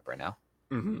super top right now.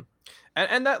 Mm-hmm.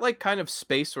 And that like kind of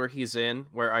space where he's in,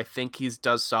 where I think he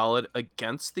does solid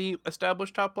against the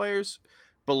established top players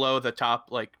below the top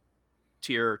like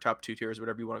tier, top 2 tiers,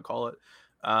 whatever you want to call it.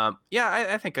 Yeah,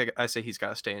 I think I say he's got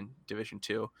to stay in Division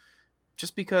 2,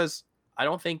 just because I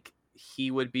don't think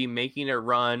he would be making a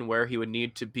run where he would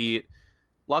need to beat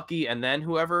Lucky and then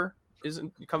whoever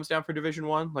comes down for Division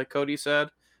 1, like Cody said.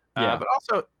 Yeah. But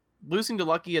also losing to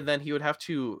Lucky, and then he would have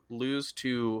to lose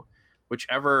to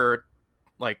whichever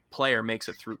like player makes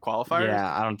it through qualifiers.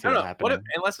 Yeah, I don't see I that don't know. happening.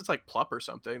 Unless it's like Plup or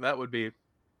something, that would be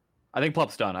I think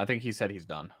Plup's done. I think he said he's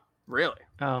done. really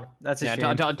Oh, that's a Yeah,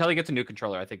 shame. until he gets a new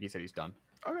controller, I think he said he's done.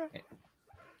 okay.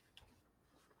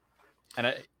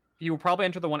 And he will probably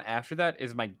enter the one after that,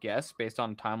 is my guess, based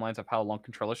on timelines of how long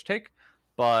controllers take.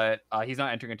 But he's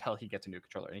not entering until he gets a new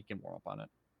controller and he can warm up on it.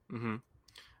 Mm-hmm.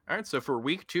 All right, so for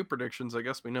week 2 predictions, I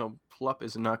guess we know Plup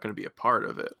is not going to be a part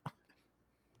of it.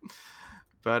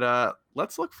 But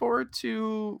let's look forward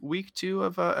to week 2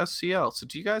 of SCL. So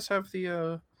do you guys have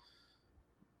the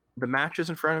matches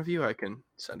in front of you? I can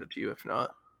send it to you if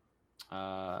not.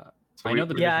 I know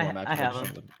the Division 1 matches. I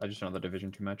have them. I just know the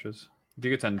Division 2 matches. If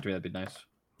you could send it to me, that'd be nice.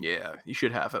 Yeah, you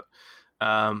should have it.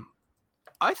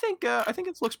 I think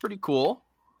it looks pretty cool.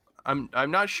 I'm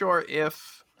not sure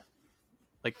if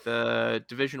like the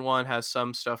Division 1 has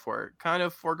some stuff where kind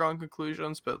of foregone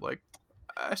conclusions, but like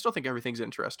I still think everything's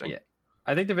interesting. Yeah.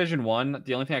 I think Division 1,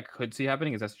 the only thing I could see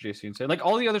happening is SJ Soonsei. Like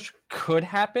all the others could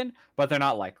happen, but they're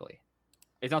not likely.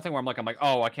 It's nothing where I'm like,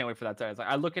 oh, I can't wait for that. It's like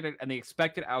I look at it and the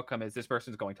expected outcome is this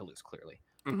person's going to lose clearly.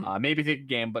 Mhm. Maybe take a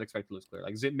game, but expect to lose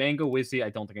clearly. Like Mango, Wizzy, I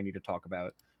don't think I need to talk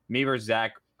about. Me versus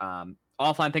Zach,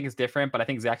 offline thing is different, but I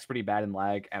think Zach's pretty bad in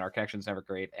lag, and our connection's never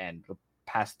great. And the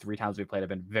past 3 times we played have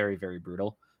been very, very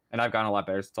brutal. And I've gotten a lot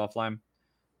better since offline.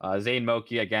 Zane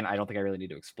Moki, again, I don't think I really need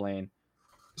to explain.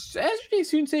 SJ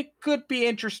Soonsei could be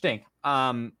interesting.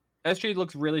 SJ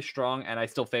looks really strong, and I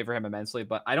still favor him immensely,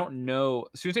 but I don't know.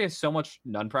 Soonsei has so much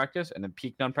Nun practice, and then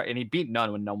peak Nun practice, and he beat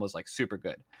Nun when Nun was like super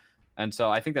good. And so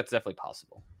I think that's definitely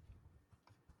possible.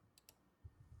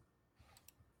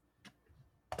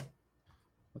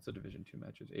 What's the Division 2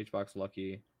 matches? HBox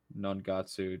Lucky, Nun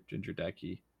Gatsu, Ginger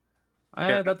Decky.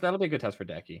 That'll be a good test for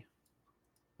Decky.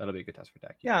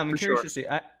 Yeah, I'm For curious sure. to see.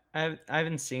 I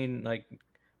haven't seen like.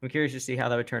 I'm curious to see how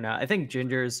that would turn out. I think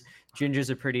Ginger's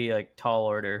a pretty like tall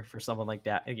order for someone like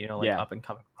that. You know, like Yeah. up and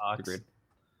coming box. Agreed.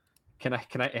 Can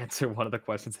I answer one of the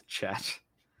questions in chat?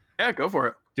 Yeah, go for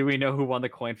it. Do we know who won the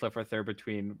coin flip for third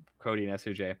between Cody and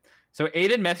SOJ? So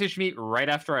Aiden messaged me right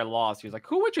after I lost. He was like,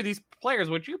 which of these players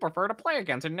would you prefer to play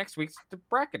against in next week's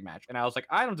bracket match? And I was like,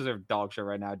 I don't deserve dog shit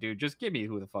right now, dude. Just give me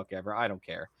who the fuck ever. I don't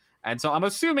care. And so I'm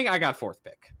assuming I got 4th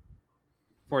pick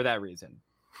for that reason.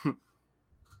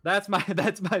 That's my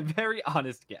very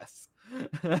honest guess.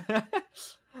 And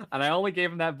I only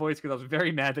gave him that voice because I was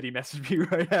very mad that he messaged me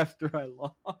right after I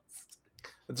lost.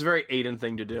 It's a very Aiden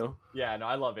thing to do. Yeah, no,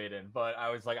 I love Aiden, but I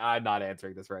was like, I'm not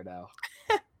answering this right now.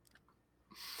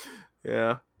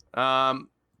 Yeah.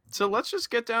 So let's just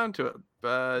get down to it.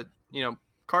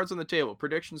 Cards on the table.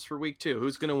 Predictions for week 2.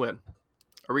 Who's gonna win?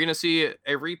 Are we gonna see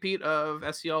a repeat of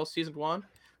SCL season 1?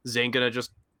 Zane gonna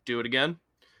just do it again?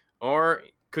 Or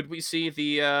could we see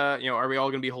the are we all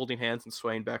gonna be holding hands and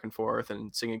swaying back and forth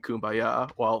and singing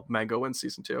Kumbaya while Mango wins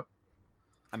season 2?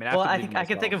 I mean, Well, I think I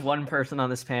can think of one person on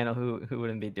this panel who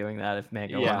wouldn't be doing that if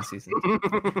Mango won season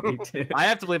 2. I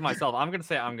have to believe myself. I'm gonna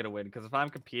say I'm gonna win because if I'm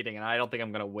competing and I don't think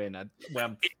I'm gonna win when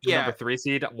I'm the number 3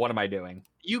 seed, what am I doing?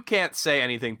 You can't say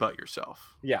anything but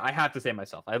yourself. Yeah, I have to say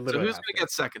myself. I So literally. who's gonna get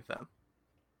second then?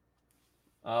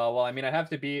 Well, I mean, I have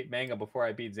to beat Mango before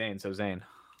I beat Zane, so Zane.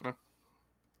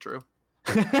 True.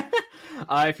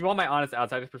 If you want my honest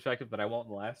outsider's perspective that I won't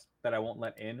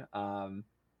let in,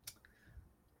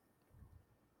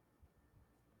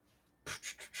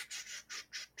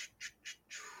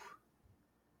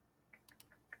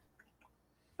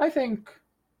 I think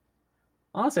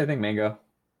Mango.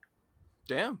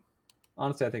 Damn.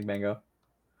 Honestly, I think Mango.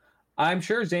 I'm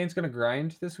sure Zane's gonna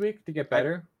grind this week to get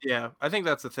better. I think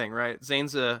that's the thing, right?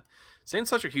 Zane's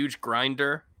such a huge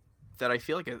grinder that I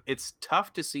feel like it's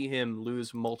tough to see him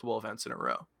lose multiple events in a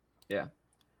row. Yeah.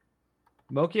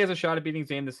 Moki has a shot at beating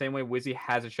Zane the same way Wizzy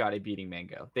has a shot at beating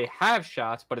Mango. They have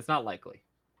shots, but it's not likely.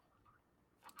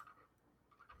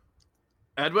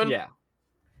 Edwin? Yeah.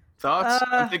 Thoughts?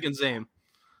 I'm thinking Zane.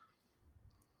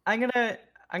 I'm gonna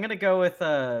go with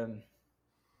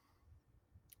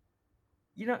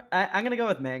I'm gonna go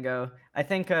with Mango. I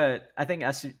think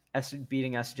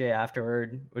beating SJ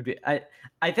afterward would be.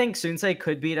 I think Soonsei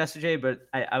could beat SJ, but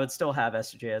I would still have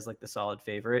SJ as like the solid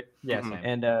favorite. Yeah, Mhm.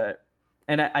 same.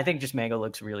 And I think just Mango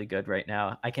looks really good right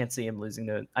now. I can't see him losing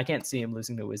to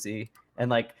Wizzy, and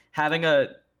like having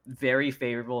a very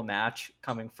favorable match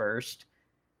coming first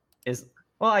is,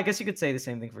 well, I guess you could say the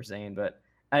same thing for Zane, but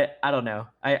I don't know.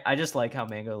 I just like how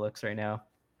Mango looks right now.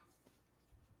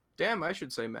 Damn, I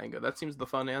should say mango. That seems the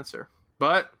fun answer.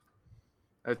 But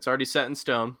it's already set in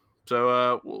stone.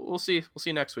 So we'll see. We'll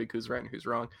see next week who's right and who's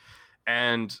wrong.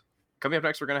 And coming up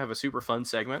next, we're going to have a super fun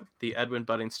segment, the Edwin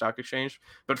Budding Stock Exchange.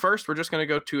 But first, we're just going to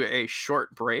go to a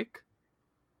short break.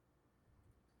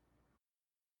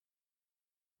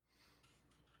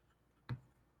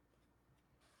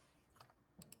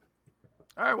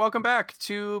 All right, welcome back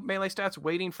to Melee Stats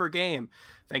Waiting for Game.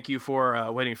 Thank you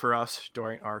for waiting for us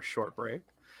during our short break.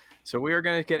 So we are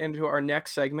going to get into our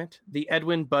next segment, the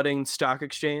Edwin Budding Stock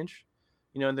Exchange.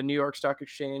 You know, in the New York Stock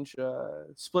Exchange,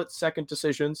 split-second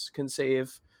decisions can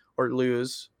save or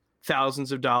lose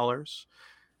thousands of dollars.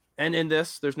 And in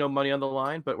this, there's no money on the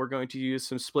line, but we're going to use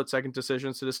some split-second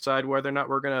decisions to decide whether or not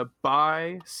we're going to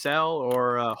buy, sell,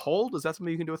 or hold. Is that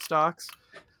something you can do with stocks?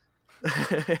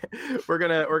 we're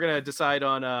gonna decide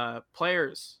on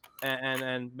players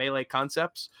and melee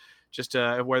concepts, just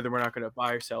whether we're not going to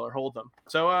buy or sell or hold them.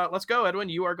 So let's go, Edwin.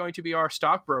 You are going to be our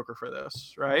stockbroker for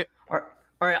this, right? All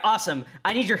right, awesome.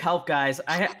 I need your help, guys.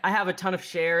 I have a ton of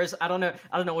shares. I don't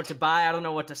know what to buy. I don't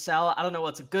know what to sell. I don't know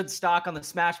what's a good stock on the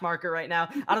Smash market right now.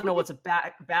 I don't know what's a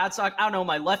bad stock. I don't know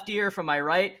my left ear from my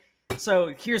right.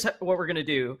 So here's what we're gonna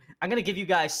do. I'm gonna give you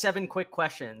guys 7 quick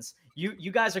questions.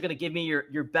 You guys are gonna give me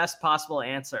your best possible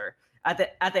answer. At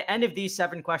the end of these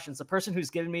 7 questions, the person who's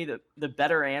given me the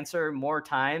better answer more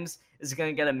times is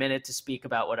gonna get a minute to speak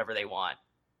about whatever they want.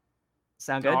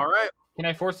 Sound good? All right. Can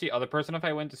I force the other person if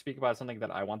I win to speak about something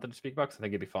that I want them to speak about? Because I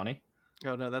think it'd be funny.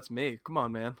 Oh no, that's me. Come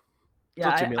on, man. Yeah,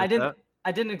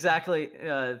 I didn't exactly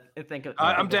think of.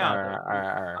 I'm down. All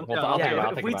right. I'll think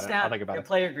about it. A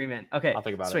play agreement. Okay. I'll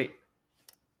think about it. Sweet.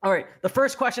 All right. The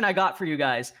first question I got for you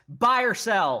guys: buy or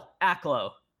sell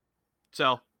Aklo?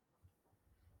 Sell.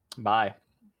 Buy.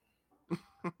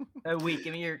 Give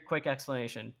me your quick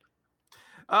explanation.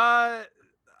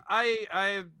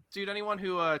 Dude, anyone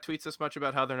who tweets this much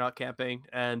about how they're not camping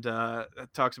and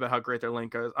talks about how great their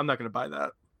link is, I'm not going to buy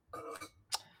that.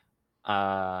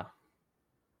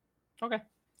 Okay.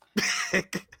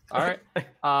 All right.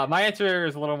 My answer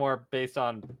is a little more based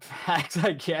on facts,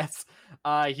 I guess.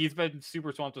 He's been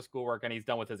super swamped with schoolwork, and he's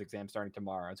done with his exam starting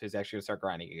tomorrow, so he's actually going to start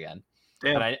grinding again.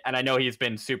 Damn. And I know he's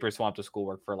been super swamped with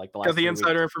schoolwork for like the last. Because the 3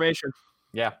 insider weeks. Information.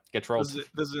 Yeah, get trolled.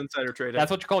 This is insider trading. That's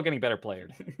what you call getting better played.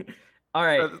 All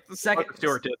right.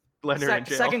 Stewart did.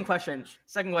 Second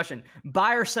question.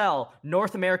 Buy or sell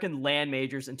North American LAN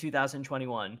majors in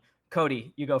 2021?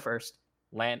 Cody, you go first.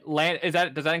 LAN does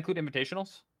that include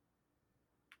invitationals?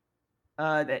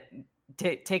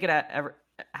 Take it at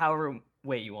however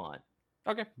way you want.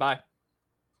 Okay, bye.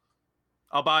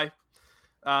 I'll buy.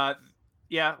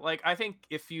 Yeah, like I think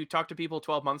if you talk to people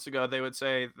 12 months ago, they would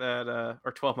say that,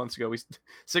 or 12 months ago,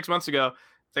 6 months ago,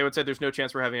 they would say there's no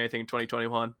chance we're having anything in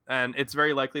 2021. And it's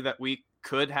very likely that we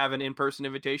could have an in-person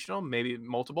invitational, maybe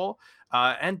multiple.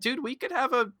 And dude, we could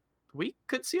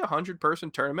see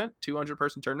 100-person tournament,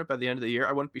 200-person tournament by the end of the year.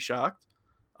 I wouldn't be shocked.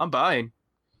 I'm buying.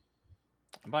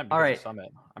 I'm buying because of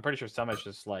Summit. I'm pretty sure Summit's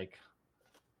just like,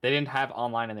 they didn't have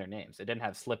online in their names. It didn't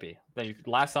have Slippy. The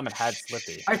last Summit had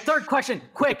Slippy. All right, third question,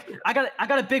 quick. I got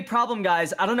a big problem,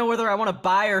 guys. I don't know whether I want to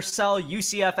buy or sell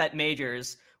UCF at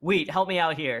majors. Wheat, help me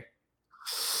out here.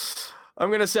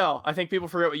 I'm gonna sell. I think people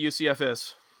forget what UCF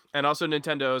is, and also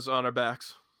Nintendo's on our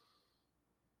backs.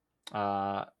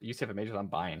 UCF at majors, I'm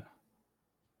buying.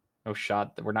 No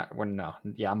shot. No.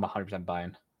 Yeah, I'm 100%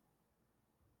 buying.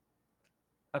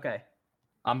 Okay.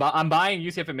 I'm buying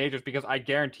UCF at majors because I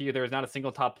guarantee you there is not a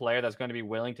single top player that's going to be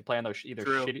willing to play on those either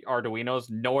shitty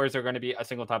Arduinos, nor is there going to be a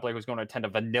single top player who's going to attend a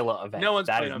vanilla event. No one's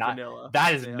playing on vanilla.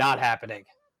 That is not happening.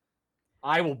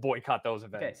 I will boycott those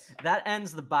events. Okay, that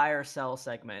ends the buy or sell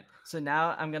segment. So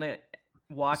now I'm gonna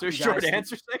walk. Is there a short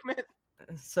answer segment?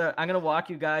 So I'm gonna walk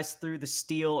you guys through the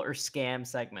steal or scam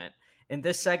segment. In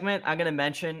this segment, I'm gonna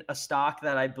mention a stock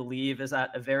that I believe is at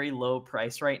a very low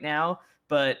price right now,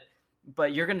 but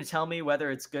you're gonna tell me whether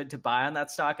it's good to buy on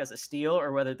that stock as a steal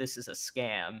or whether this is a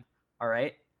scam. All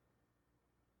right.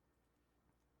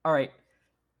 All right,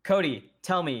 Cody,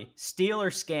 tell me, steal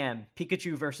or scam?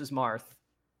 Pikachu versus Marth.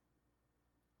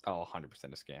 Oh, 100% a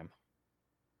scam.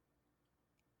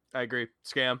 I agree.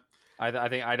 Scam. I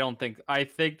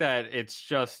think that it's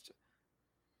just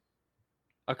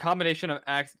a combination of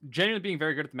Axe genuinely being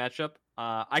very good at the matchup.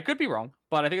 I could be wrong,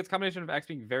 but I think it's a combination of Axe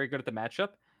being very good at the matchup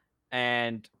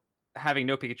and having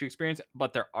no Pikachu experience.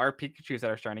 But there are Pikachus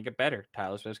that are starting to get better.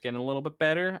 Tyler Swift's getting a little bit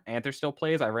better. Anther still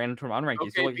plays. I ran into him on ranked.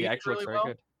 He actually looks very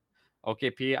good.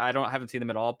 OKP, haven't seen them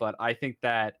at all, but I think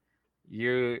that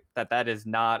that is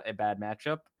not a bad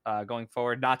matchup going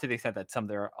forward. Not to the extent that some of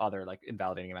their other like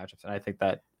invalidating matchups, and I think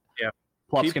that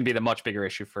Plups can be the much bigger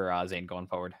issue for Zane going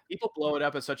forward. People blow it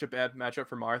up as such a bad matchup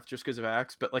for Marth just because of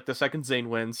Axe, but like the second Zane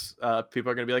wins,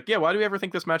 people are going to be like, yeah, why do we ever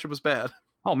think this matchup was bad?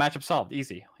 Oh, matchup solved.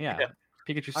 Easy. Yeah.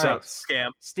 Pikachu All right. sucks.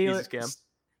 Scam. Steeler Easy scam.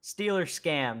 Steeler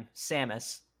scam.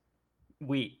 Samus.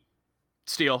 Wheat.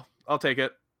 Steal. I'll take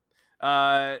it.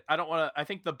 I don't want to. I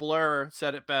think the Blur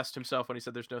said it best himself when he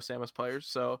said there's no Samus players.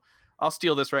 So I'll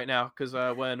steal this right now because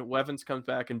when Wevens comes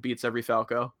back and beats every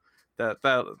Falco,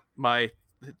 my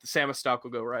Samus stock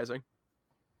will go rising.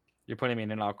 You're putting me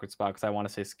in an awkward spot because I want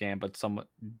to say scam, but some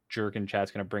jerk in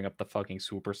chat's going to bring up the fucking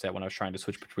super set when I was trying to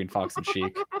switch between Fox and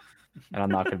Sheik. And I'm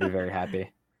not going to be very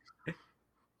happy.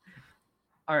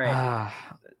 All right.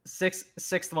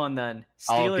 Sixth one then.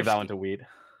 I'll give that one to Weed.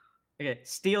 Okay.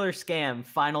 Steeler scam.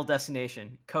 Final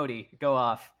destination. Cody, go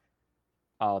off.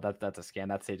 Oh, that's a scam.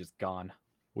 That stage is gone.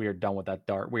 We are done with that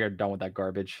dart. We are done with that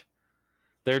garbage.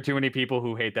 There are too many people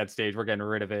who hate that stage. We're getting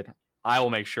rid of it. I will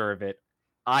make sure of it.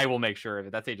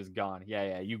 That stage is gone.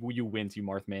 Yeah. You wins, you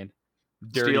Marth main.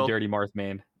 Dirty Marth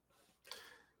main.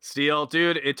 Steal,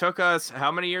 dude. It took us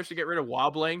how many years to get rid of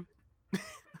wobbling?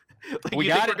 Like, we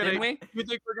got it, didn't we? You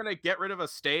think we're gonna get rid of a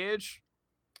stage?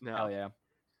 No. Hell yeah.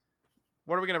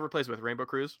 What are we gonna replace with? Rainbow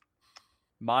Cruise?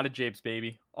 Modded Japes,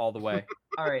 baby, all the way.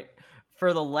 All right.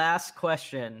 For the last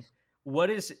question, what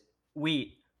is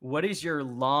your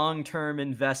long-term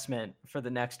investment for the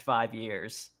next 5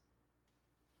 years?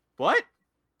 What?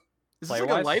 Is this like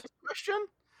a life question?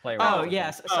 Oh,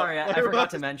 yes. Sorry, I forgot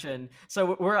to mention.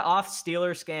 So we're off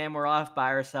Steeler scam. We're off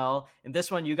buy or sell. And this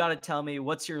one, you got to tell me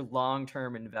what's your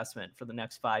long-term investment for the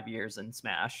next 5 years in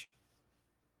Smash?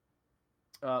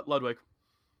 Ludwig.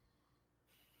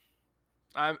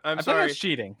 I'm I feel sorry. that's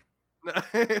cheating.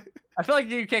 I feel like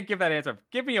you can't give that answer.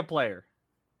 Give me a player.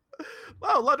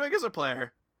 Well, Ludwig is a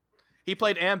player. He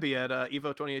played Ambi at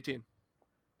EVO 2018.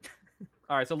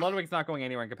 All right, so Ludwig's not going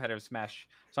anywhere in competitive Smash,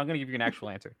 so I'm going to give you an actual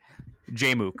answer.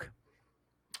 Jmook.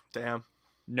 Damn.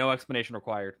 No explanation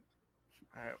required.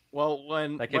 All right. Well,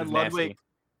 when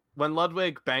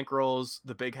Ludwig bankrolls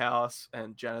the Big House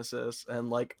and Genesis and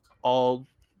like all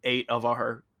 8 of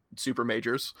our super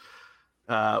majors,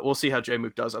 we'll see how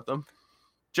Jmook does at them.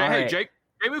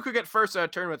 Jmook could get first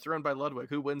tournament thrown by Ludwig.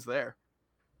 Who wins there?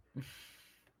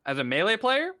 As a melee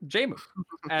player, Jmook.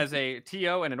 As a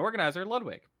TO and an organizer,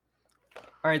 Ludwig.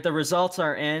 All right, the results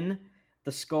are in.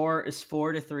 The score is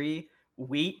 4-3.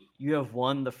 Wheat, you have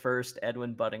won the first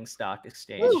Edwin Budding Stock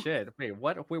Exchange. Woo! Shit. Wait,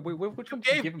 what? Which one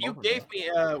did you give him? You gave me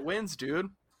wins, dude.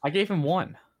 I gave him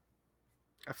 1.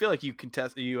 I feel like you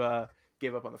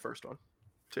gave up on the first one,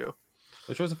 too.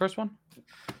 Which was the first one?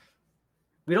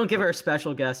 We don't give our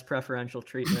special guest preferential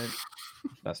treatment.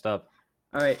 Messed up.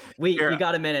 All right, Wheat, you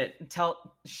got a minute.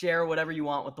 Share whatever you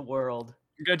want with the world.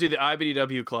 I'm gonna do the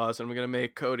IBDW clause, and we're gonna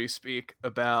make Cody speak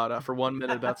about for 1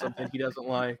 minute about something he doesn't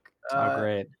like. Oh,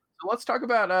 great. So let's talk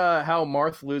about how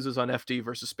Marth loses on FD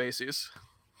versus Spacies.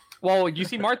 Well, you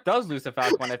see, Marth does lose to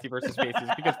Falco on FD versus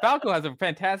Spacies because Falco has a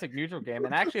fantastic neutral game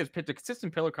and actually has pitched a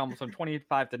consistent pillar combos from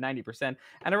 25 to 90%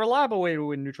 and a reliable way to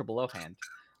win neutral below hand.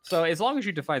 So as long as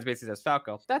you define Spacies as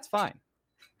Falco, that's fine.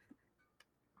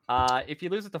 If you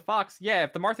lose it to Fox, yeah,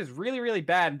 if the Marth is really, really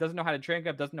bad and doesn't know how to train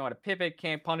up, doesn't know how to pivot,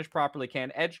 can't punish properly,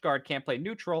 can't edge guard, can't play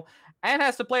neutral, and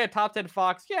has to play a top 10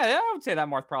 Fox, yeah, I would say that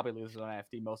Marth probably loses on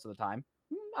FD most of the time.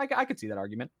 I could see that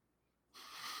argument.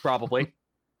 Probably.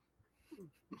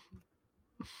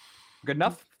 Good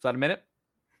enough? Is that a minute?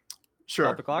 Sure.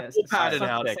 Stop the clock? Yes, We'll pad it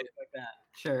out. Like that.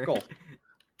 Sure. Cool.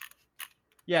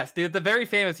 Yes, dude, the very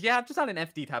famous, I'm just not an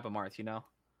FD type of Marth, you know?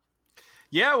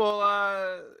 Yeah,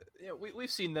 well,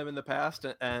 we've seen them in the past,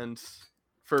 and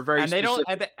for very and they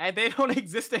don't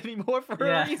exist anymore for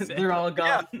a reason. They're all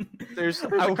gone. Yeah, there's a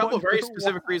couple of very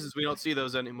specific reasons we don't see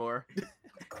those anymore.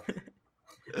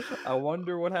 I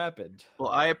wonder what happened. Well,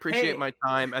 I appreciate my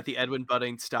time at the Edwin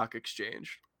Budding Stock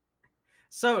Exchange.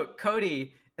 So,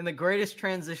 Cody, in the greatest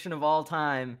transition of all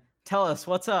time, tell us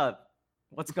what's up.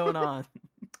 What's going on?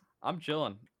 I'm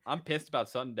chilling. I'm pissed about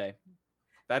Sunday.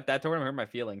 That tournament hurt my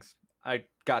feelings. I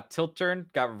got tilt turn,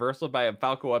 got reversal by a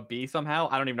Falco up B somehow.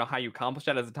 I don't even know how you accomplished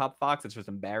that as a top Fox. It's just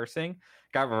embarrassing.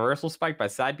 Got reversal spiked by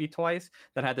side B twice.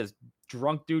 Then had this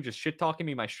drunk dude just shit talking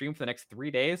me in my stream for the next 3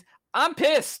 days. I'm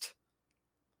pissed.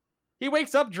 He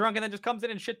wakes up drunk and then just comes in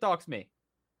and shit talks me.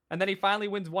 And then he finally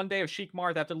wins 1 day of Sheik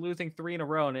Marth after losing 3 in a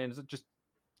row and it just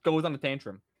goes on a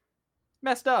tantrum.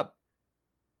 Messed up.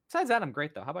 Besides that, I'm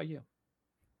great though. How about you?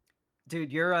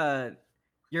 Dude, your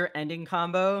ending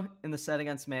combo in the set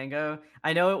against Mango,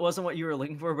 I know it wasn't what you were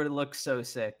looking for, but it looked so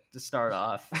sick to start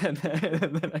off. and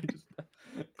then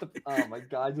Oh my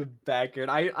god, he's back here.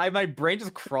 And my brain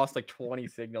just crossed like 20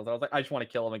 signals. I was like, I just want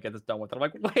to kill him and get this done with it. I'm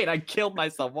like, wait, I killed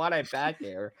myself. Why'd I back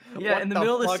here? Yeah, What in the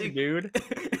middle of fuck, the dude?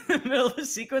 in the middle of the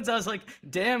sequence, I was like,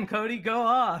 "Damn, Cody, go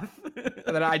off!"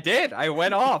 And then I did. I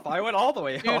went off. I went all the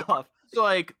way Dude, off. So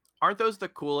like, aren't those the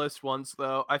coolest ones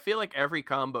though? I feel like every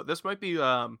combo. This might be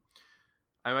I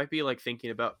might be like thinking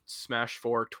about Smash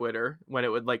 4 Twitter when it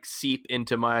would like seep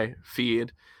into my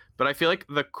feed. But I feel like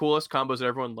the coolest combos that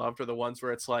everyone loved are the ones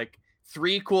where it's like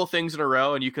 3 cool things in a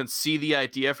row and you can see the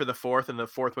idea for the fourth and the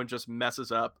fourth one just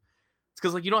messes up. It's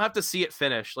because like you don't have to see it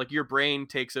finish. Like your brain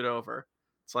takes it over.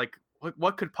 It's like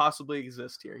what could possibly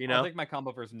exist here, you know? I'll take my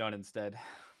combo versus none instead.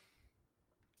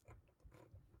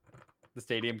 The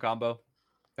stadium combo.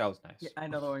 That was nice. Yeah, I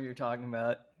know the one you're talking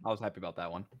about. I was happy about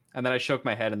that one. And then I shook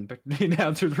my head and the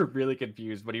announcers were really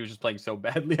confused, but he was just playing so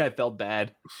badly I felt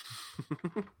bad.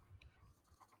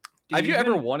 Have you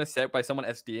ever won a set by someone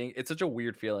SDing? It's such a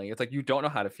weird feeling. It's like you don't know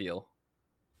how to feel.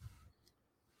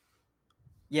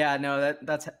 Yeah, no,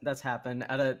 that's happened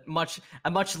at a much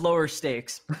lower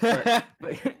stakes, but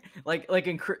like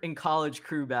in college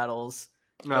crew battles.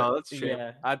 No, that's true.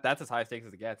 Yeah, That's as high stakes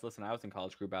as it gets. Listen, I was in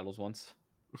college crew battles once.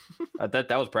 That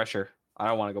was pressure. I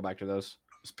don't want to go back to those.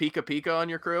 Was Pika Pika on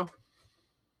your crew?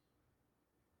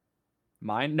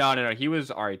 Mine? No. He was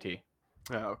RAT.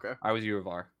 Oh, okay. I was U of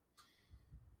R.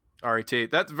 RET.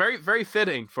 That's very, very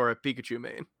fitting for a Pikachu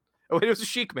main. Oh, wait, it was a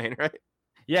Sheik main, right?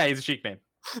 Yeah, he's a Sheik main.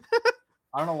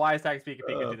 I don't know why I stacked Pika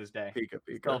Pika to this day. Pika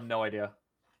Still have Pika. no idea.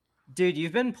 dude,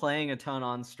 you've been playing a ton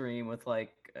on stream with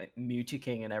like Mewtwo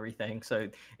King and everything. So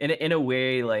in a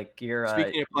way, like you're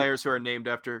Speaking of players who are named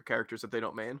after characters that they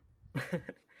don't main.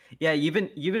 yeah, you've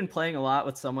been playing a lot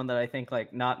with someone that I think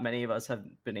like not many of us have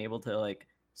been able to like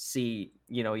see,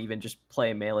 you know, even just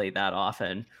play Melee that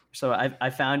often. So I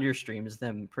found your streams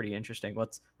them pretty interesting.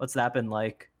 What's that been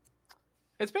like?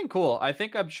 It's been cool. I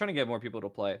think I'm trying to get more people to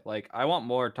play. Like, I want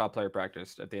more top player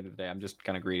practice at the end of the day. I'm just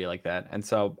kind of greedy like that. And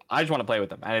so I just want to play with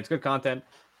them. And it's good content.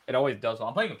 It always does well.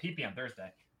 I'm playing with PP on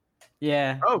Thursday.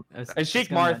 Yeah. Oh, And Sheik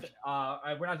Marth,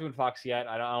 we're not doing Fox yet.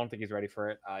 I don't think he's ready for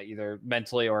it, either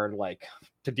mentally or like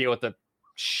to deal with the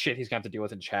shit he's gonna have to deal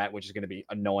with in chat, which is gonna be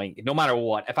annoying. No matter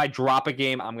what, if I drop a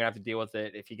game, I'm gonna have to deal with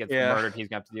it. If he gets murdered, he's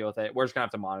gonna have to deal with it. We're just gonna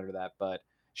have to monitor that, but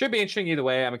should be interesting either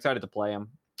way. I'm excited to play him,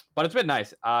 but it's been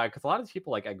nice because a lot of these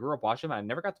people, like, I grew up watching them and I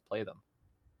never got to play them.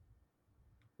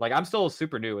 Like, I'm still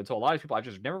super new, and so a lot of people I've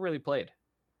just never really played.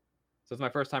 So it's my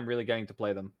first time really getting to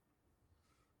play them.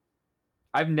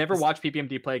 I've never watched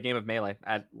PPMD play a game of Melee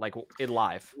at like in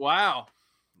live. wow,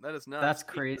 that is nuts. That's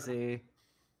crazy.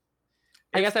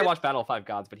 I guess I watched Battle of Five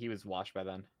Gods, but he was washed by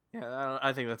then. Yeah,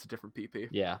 I think that's a different PP.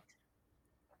 Yeah.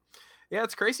 Yeah,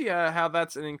 it's crazy how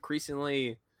that's an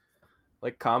increasingly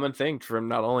like common thing from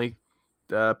not only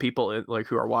people like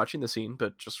who are watching the scene,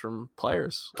 but just from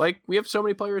players. Like we have so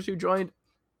many players who joined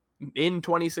in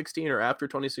 2016 or after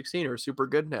 2016 are super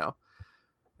good now.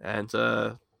 And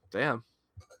damn,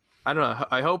 I don't know.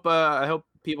 I hope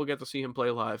people get to see him play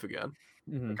live again,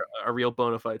 like a real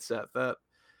bona fide set.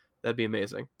 That'd be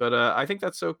amazing. But I think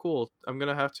that's so cool. I'm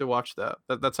gonna have to watch that.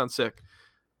 That sounds sick.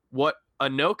 What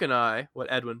what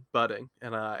Edwin Budding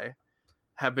and I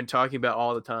have been talking about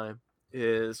all the time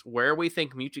is where we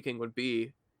think Mewtwo King would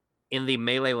be in the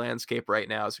Melee landscape right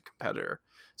now as a competitor.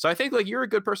 So I think like you're a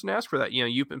good person to ask for that. You know,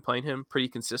 you've been playing him pretty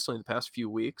consistently the past few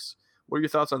weeks. What are your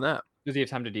thoughts on that? Does he have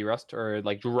time to derust or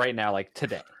like right now, like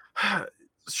today?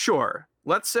 Sure.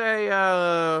 Let's say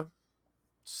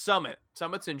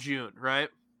Summit's in June, right?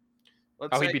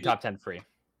 He'd be top 10 free.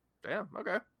 Damn,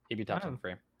 okay. He'd be top 10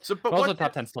 free. So, but also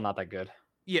top 10 still not that good.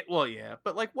 Yeah, well, yeah,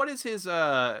 but like, what is his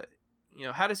how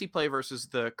does he play versus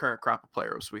the current crop of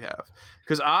players we have?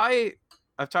 Because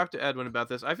I've talked to Edwin about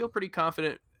this. I feel pretty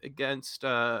confident against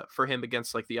for him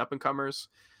against like the up and comers,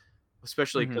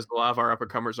 especially because a lot of our up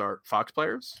and comers are Fox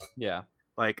players. Yeah.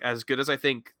 Like as good as I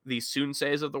think the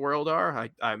Soonsays of the world are,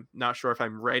 I'm not sure if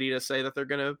I'm ready to say that they're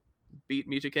gonna beat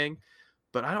Mewtwo King.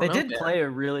 But I don't know. They did play a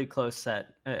really close set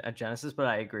at Genesis, but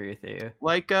I agree with you.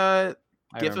 Like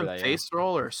give him Face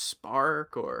Roll or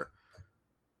Spark or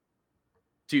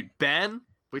dude, Ben.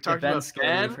 We talked about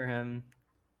Ben for him.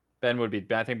 I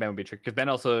think Ben would be tricky because Ben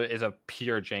also is a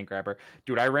pure jank grabber.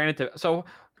 Dude, I ran into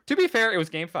to be fair, it was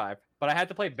game 5, but I had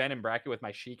to play Ben in bracket with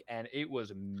my Sheik and it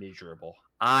was miserable.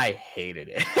 I hated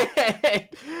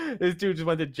it. This dude just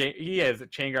went to he has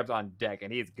chain grabs on deck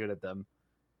and he's good at them.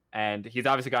 And he's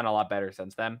obviously gotten a lot better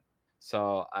since then.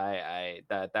 So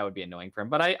that would be annoying for him.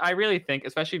 But I really think,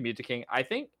 especially Mewtwo King, I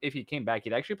think if he came back,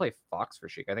 he'd actually play Fox for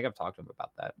Sheik. I think I've talked to him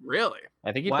about that. Really?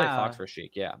 I think he'd play Fox for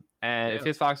Sheik, yeah. And if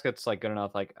his Fox gets like good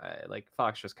enough, like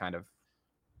Fox just kind of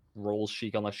roll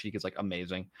Sheik unless Sheik is like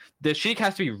amazing. The Sheik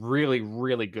has to be really,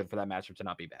 really good for that matchup to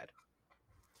not be bad.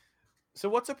 So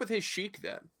what's up with his Sheik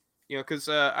then? Because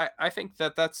I think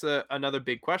that's another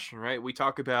big question, right? We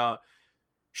talk about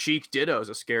Sheik Ditto is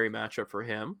a scary matchup for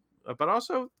him, but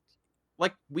also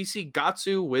like we see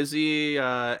Gatsu, Wizzy,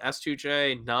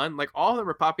 S2J, None, like all of them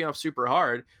are popping off super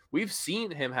hard. We've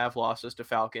seen him have losses to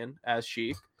Falcon as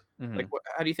Sheik. Mm-hmm. Like,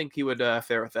 how do you think he would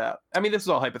fare with that? I mean, this is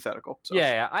all hypothetical. So.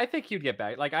 Yeah, I think he'd get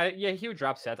back. Like, he would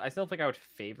drop sets. I still think I would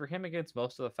favor him against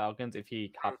most of the Falcons if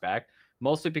he hopped back.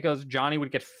 Mostly because Johnny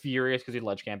would get furious because he's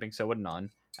ledge camping, so would None,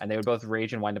 and they would both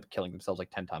rage and wind up killing themselves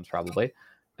like 10 times probably.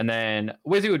 And then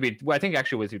Wizzy would be. I think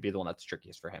actually Wizzy would be the one that's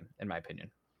trickiest for him, in my opinion.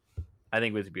 I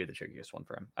think Wizzy would be the trickiest one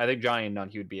for him. I think Johnny and None,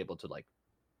 he would be able to like.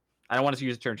 I don't want to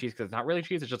use the term cheese because it's not really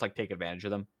cheese. It's just like take advantage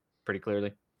of them pretty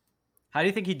clearly. How do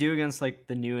you think he'd do against like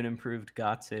the new and improved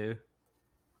Gatsu?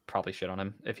 Probably shit on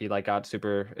him if he like got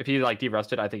super. If he like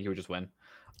derusted, I think he would just win.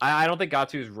 I don't think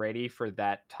Gatsu is ready for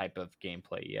that type of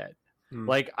gameplay yet.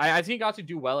 Like I think Gatsu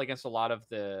do well against a lot of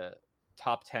the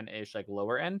top 10-ish like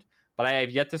lower end, but I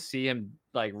have yet to see him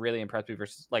like really impress me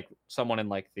versus like someone in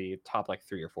like the top like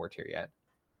 3 or 4 tier yet.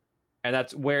 And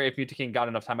that's where if Mutaking got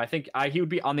enough time, I think he would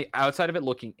be on the outside of it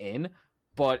looking in,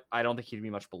 but I don't think he'd be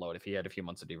much below it if he had a few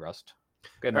months of derust.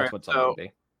 And that's what something would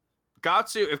be.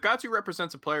 Gatsu, if Gatsu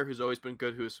represents a player who's always been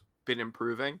good, who's been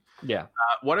improving. Yeah.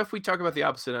 What if we talk about the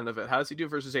opposite end of it? How does he do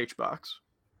versus HBox?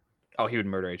 Oh, he would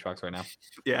murder HBox right now.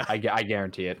 Yeah. I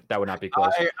guarantee it. That would not be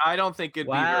close. I don't think it'd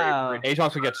be very...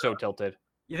 HBox would get so tilted.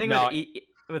 You think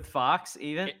with Fox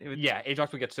even? Yeah,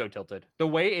 HBox would get so tilted. The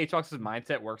way HBox's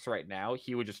mindset works right now,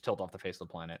 he would just tilt off the face of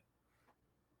the planet.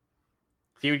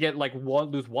 He would get like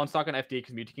lose one stock on FD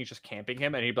because Mewtwo's just camping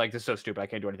him, and he'd be like, "This is so stupid. I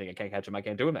can't do anything. I can't catch him. I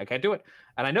can't do him. I can't do it."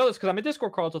 And I know this because I'm in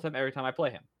Discord calls with him every time I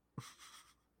play him.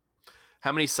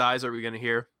 How many sighs are we gonna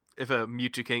hear if a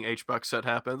Mewtwo HBox set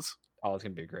happens? Oh, it's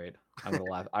gonna be great. I'm gonna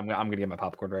laugh. I'm gonna get my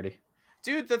popcorn ready.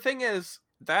 Dude, the thing is,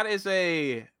 that is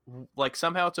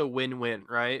somehow it's a win-win,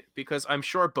 right? Because I'm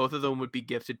sure both of them would be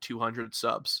gifted 200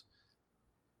 subs.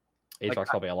 HBox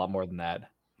probably a lot more than that.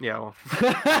 Yeah. Well.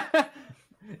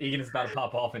 Egan is about to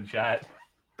pop off in chat.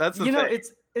 That's the thing.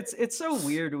 It's so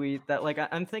weird that like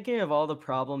I'm thinking of all the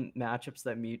problem matchups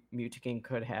that Mewtwo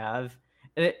could have,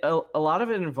 and a lot of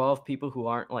it involved people who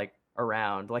aren't like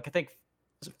around. Like I think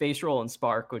Face Roll and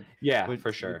Spark would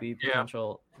for sure be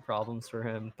potential problems for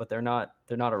him, but they're not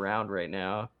around right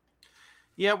now.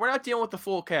 Yeah, we're not dealing with the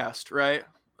full cast, right?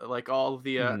 Like all of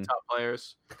the top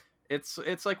players.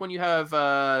 It's like when you have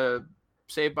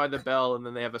Saved by the Bell and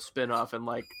then they have a spin-off and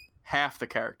like half the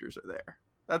characters are there.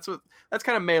 That's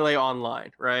kind of Melee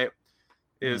Online, right?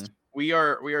 We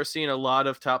are seeing a lot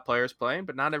of top players playing,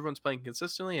 but not everyone's playing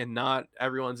consistently and not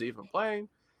everyone's even playing.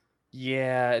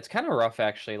 Yeah, it's kind of rough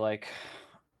actually. Like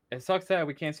it sucks that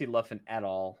we can't see Luffin at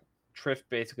all. Triff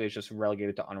basically is just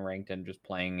relegated to unranked and just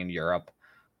playing in Europe.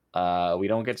 We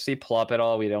don't get to see Plup at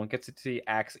all. We don't get to see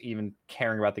Axe even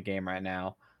caring about the game right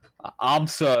now.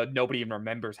 Amsa, nobody even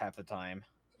remembers half the time.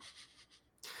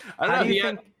 I don't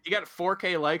know. He got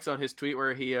 4K likes on his tweet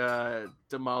where he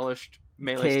demolished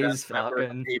Melee Stats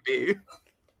Falcon. AB.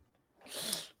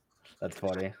 That's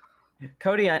funny.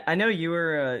 Cody, I know you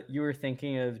were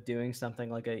thinking of doing something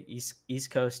like a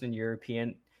East Coast and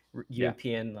European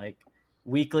like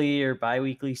weekly or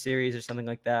bi-weekly series or something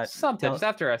like that. Something just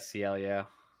after SCL, yeah.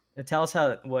 Tell us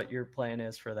what your plan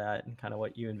is for that and kind of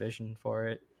what you envision for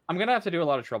it. I'm going to have to do a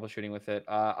lot of troubleshooting with it.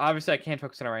 Obviously, I can't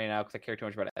focus on it right now because I care too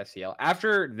much about SCL.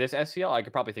 After this SCL, I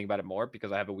could probably think about it more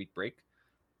because I have a week break.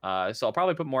 So I'll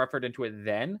probably put more effort into it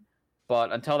then.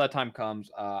 But until that time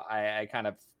comes, I kind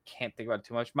of can't think about it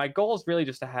too much. My goal is really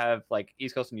just to have like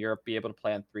East Coast and Europe be able to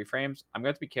play on 3 frames. I'm going to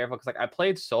have to be careful because like I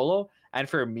played solo, and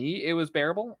for me, it was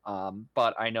bearable.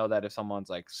 But I know that if someone's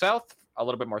like south, a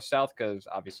little bit more south, because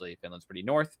obviously Finland's pretty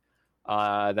north,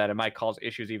 that it might cause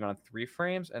issues even on 3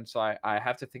 frames. And so I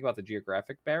have to think about the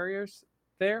geographic barriers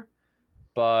there.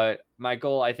 But my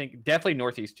goal, I think, definitely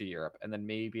northeast to Europe, and then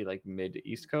maybe like mid to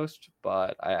East Coast.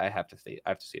 But I have to see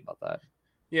about that.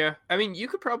 Yeah, I mean, you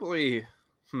could probably.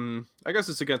 I guess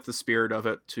it's against the spirit of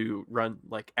it to run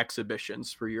like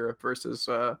exhibitions for Europe versus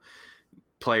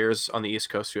players on the East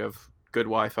Coast who have good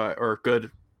Wi-Fi or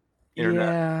good internet.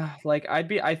 Yeah, like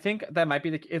I think that might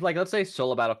be if like let's say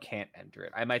Solo Battle can't enter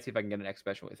it, I might see if I can get an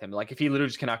exhibition with him. Like if he literally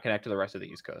just cannot connect to the rest of the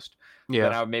East Coast,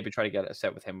 then I would maybe try to get a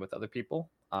set with him with other people.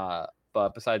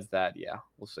 But besides that, yeah,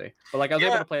 we'll see. But like I was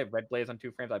able to play Red Blaze on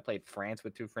 2 frames. I played France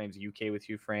with 2 frames, UK with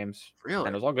 2 frames. Really?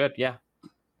 And it was all good. Yeah.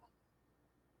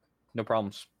 No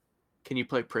problems. Can you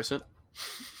play Prissant?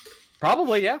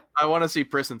 Probably, yeah. I want to see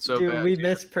Prissant so bad. We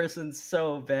miss Prissant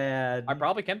so bad. I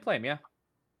probably can play him, yeah.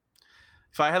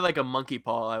 If I had like a monkey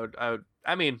paw,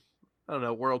 I mean, I don't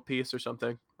know, world peace or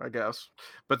something, I guess.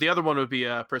 But the other one would be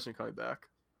a person coming back.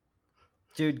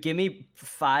 Dude, give me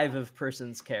 5 of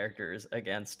Person's characters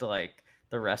against like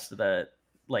the rest of the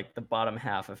bottom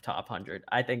half of top 100.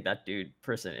 I think that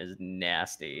Person is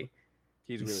nasty.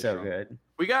 He's really so strong. good.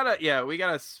 We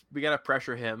gotta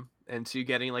pressure him into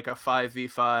getting like a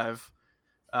 5v5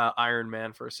 Iron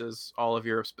Man versus all of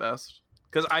Europe's best.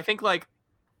 Because I think like,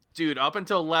 dude, up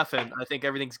until Leffen, I think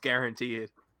everything's guaranteed.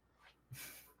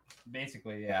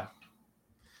 Basically, yeah.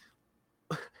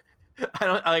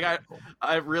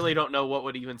 I really don't know what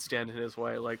would even stand in his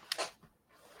way. Like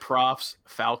Prof's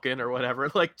Falcon or whatever.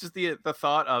 Like just the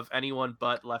thought of anyone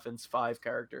but Leffen's 5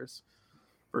 characters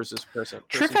versus Person.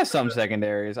 Triff has some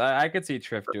secondaries. I could see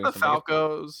Triff doing the something.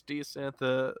 Falco's decent.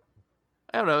 I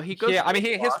don't know. He goes. Yeah, I mean,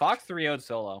 his Fox 3-0'd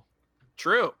solo.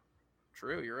 True.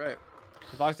 You're right.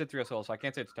 His Fox did 3-0 solo, so I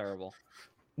can't say it's terrible.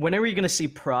 When are we gonna see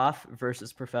Prof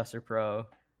versus Professor Pro?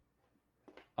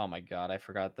 Oh my god, I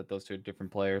forgot that those two are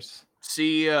different players.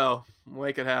 CEO,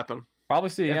 make it happen. Probably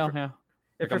CEO, yeah.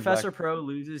 If Professor Pro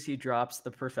loses, he drops the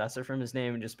professor from his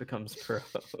name and just becomes Pro.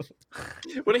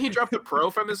 Wouldn't he drop the Pro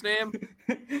from his name?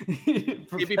 He'd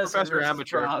be Professor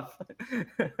Amateur. Prof.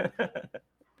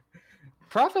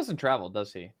 Prof doesn't travel,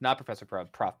 does he? Not Professor Pro,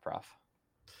 Prof.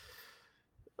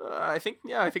 I think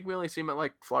we only see him at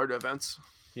like Florida events.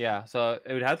 Yeah, so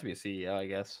it would have to be a CEO, I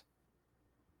guess.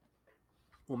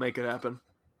 We'll make it happen.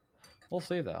 We'll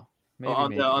see though.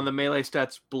 Maybe, on the Melee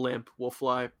Stats blimp, we'll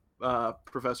fly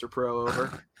Professor Pro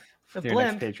over. Your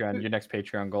next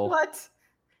Patreon goal. What?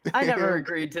 I never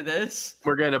agreed to this.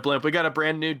 We're getting a blimp. We got a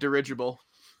brand new dirigible.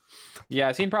 Yeah,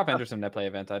 I've seen Prof enter some net play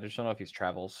events. I just don't know if he's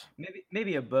travels.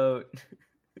 Maybe a boat.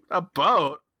 A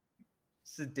boat?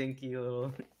 It's a dinky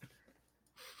little.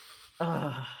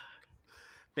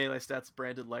 Melee Stats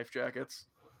branded life jackets.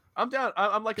 I'm down.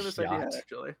 I'm liking this idea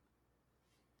actually.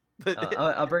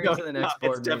 I'll bring it to the next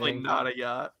board. It's definitely not a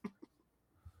yacht.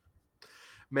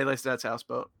 Melee Stats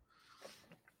houseboat.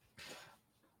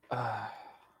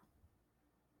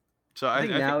 So I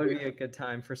think now would be a good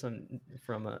time for some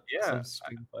stream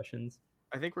questions.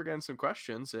 I think we're getting some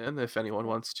questions in. If anyone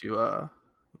wants to,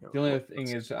 the only other thing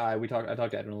is, I talked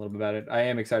to Edwin a little bit about it. I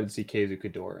am excited to see KZ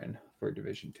Kador in for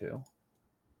Division 2.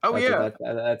 Oh,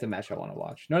 that's a match I want to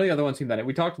watch. None of the other ones seem that.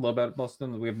 We talked a little about most of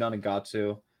them. We have none in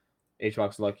Gatsu,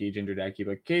 HBox Lucky, Ginger Daki,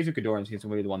 but KZ Kador seems to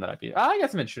be the one that I'd be. I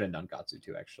guess I should have done Gatsu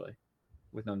too, actually,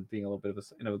 with none being a little bit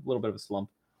of a slump.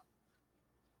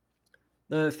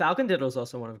 The Falcon Diddle is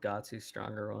also one of Gatsu's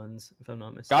stronger ones, if I'm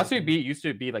not mistaken. Gatsu used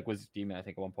to be like was Demon, I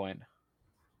think, at one point.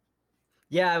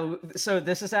 Yeah, so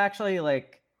this is actually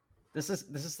like this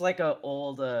is like a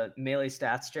old Melee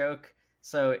Stats joke.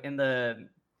 So in the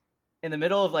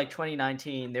middle of like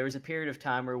 2019, there was a period of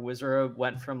time where Wizard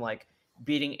went from like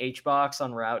beating HBox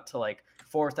on route to like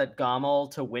 4th at Gommel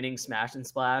to winning Smash and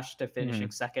Splash to finishing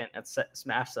 2nd at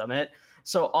Smash Summit.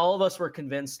 So all of us were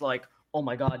convinced like, oh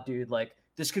my god, dude, like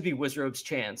this could be Wizrobe's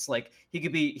chance. Like he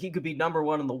could be number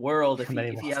 1 in the world if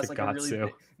he has like a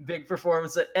really big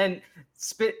performance. And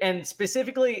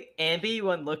specifically Ambi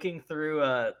when looking through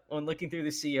the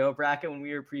CEO bracket when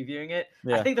we were previewing it,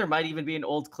 I think there might even be an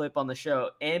old clip on the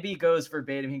show. Ambi goes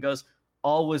verbatim. He goes,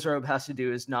 all Wizrobe has to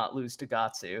do is not lose to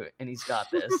Gatsu, and he's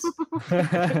got this.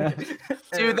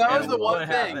 Dude, that was the one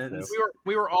thing.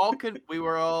 We were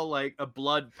all like a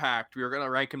blood pact. We were gonna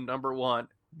rank him number 1.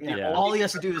 Yeah. All he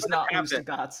has to do is not lose to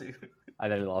Gatsu. I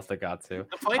then lost to Gatsu.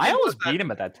 I almost beat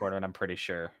him at that tournament, I'm pretty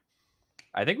sure.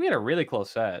 I think we had a really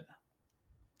close set.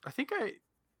 I think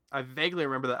I vaguely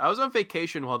remember that. I was on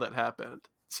vacation while that happened.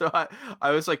 So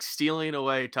I was like stealing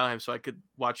away time so I could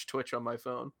watch Twitch on my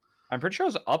phone. I'm pretty sure I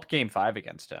was up game 5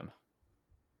 against him.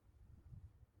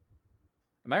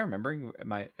 Am I remembering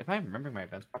my events?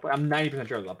 I'm 90%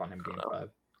 sure I was up on him game 5.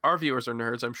 Our viewers are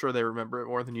nerds. I'm sure they remember it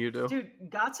more than you do. Dude,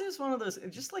 Gatsu is one of those,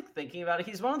 just like thinking about it,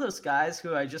 he's one of those guys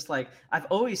who I just like, I've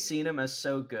always seen him as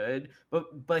so good,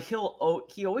 but he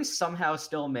always somehow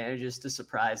still manages to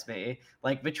surprise me.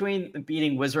 Like between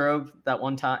beating Wizrobe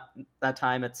that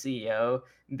time at CEO,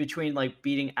 between like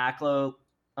beating Aklo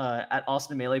at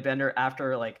Austin Melee Bender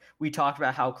after like we talked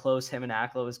about how close him and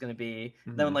Aklo was going to be.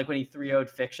 Then like when he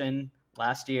 3-0'd Fiction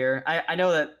last year, I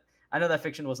know that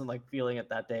Fiction wasn't like feeling it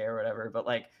that day or whatever, but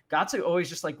like Gatsu always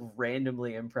just like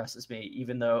randomly impresses me,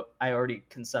 even though I already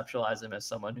conceptualize him as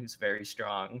someone who's very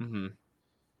strong.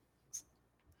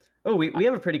 Oh, we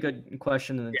have a pretty good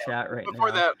question in the chat right now.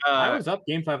 Before that, I was up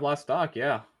game 5 last stock.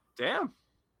 Yeah. Damn.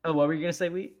 Oh, what were you gonna say,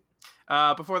 Wheat?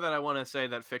 Before that, I want to say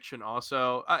that Fiction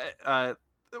also.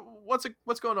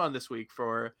 what's going on this week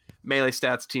for Melee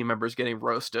Stats team members getting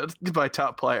roasted by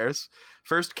top players?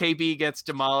 First, KB gets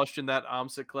demolished in that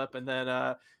AMSA clip, and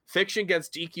then Fiction gets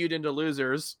DQ'd into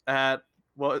losers at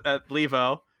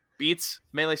Levo, beats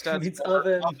Melee Stats. Beats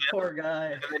Oven, poor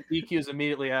guy. And then DQs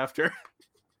immediately after.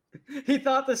 He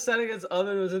thought the set against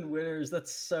Oven was in winners.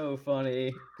 That's so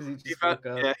funny because he just woke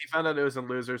up. Yeah, he found out it was in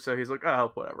losers, so he's like,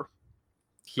 oh, whatever.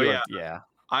 Yeah.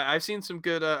 I've seen some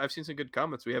good. I've seen some good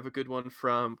comments. We have a good one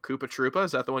from Koopa Troopa.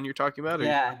 Is that the one you're talking about?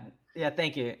 Yeah.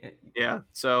 Thank you. Yeah.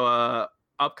 So,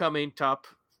 upcoming top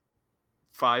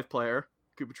 5 player,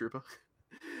 Koopa Troopa.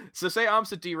 So, say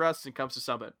AMSA derusts and comes to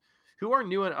Summit. Who are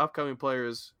new and upcoming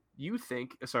players you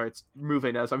think? Sorry, it's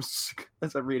moving as I'm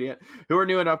reading it. Who are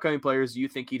new and upcoming players you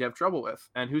think he'd have trouble with,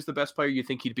 and who's the best player you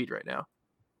think he'd beat right now?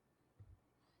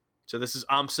 So this is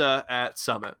AMSA at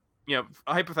Summit. You know,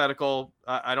 hypothetical.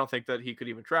 I don't think that he could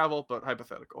even travel, but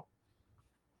hypothetical.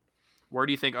 Where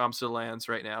do you think AMSA lands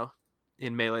right now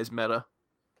in Melee's meta?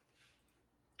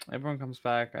 Everyone comes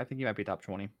back. I think he might be top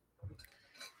 20.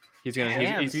 He's gonna.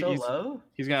 Damn, He's low.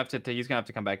 He's gonna have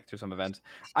to come back to some events.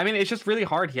 I mean, it's just really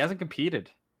hard. He hasn't competed.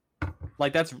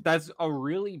 Like that's a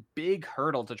really big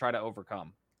hurdle to try to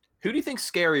overcome. Who do you think's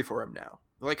scary for him now?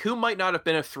 Like who might not have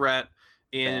been a threat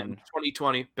in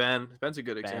 2020? Ben's a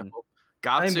good example.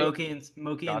 I think Gatsu.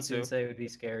 Moki and Sensei would be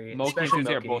scary. Moki and especially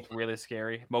Sensei are Moki. both really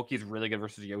scary. Moki's really good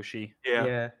versus Yoshi.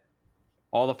 Yeah.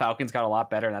 All the Falcons got a lot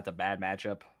better, and that's a bad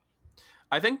matchup.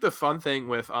 I think the fun thing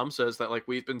with AMSA is that like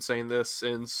we've been saying this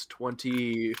since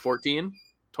 2014,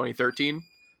 2013.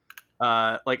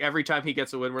 Like every time he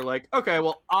gets a win, we're like, okay,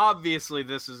 well, obviously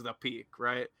this is the peak,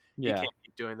 right? Yeah. He can't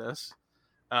keep doing this.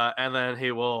 And then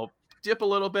he will dip a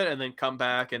little bit and then come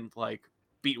back and like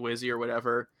beat Wizzy or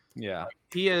whatever. Yeah.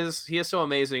 He is so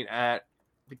amazing at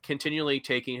continually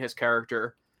taking his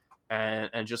character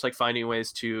and just like finding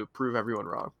ways to prove everyone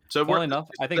wrong. So Well enough,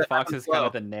 I think Fox is kind well.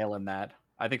 of the nail in that.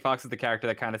 I think Fox is the character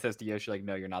that kind of says to Yoshi, like,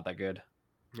 no, you're not that good.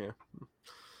 Yeah.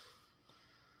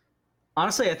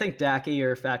 Honestly, I think Daki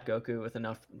or Fat Goku with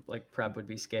enough like prep would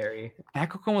be scary.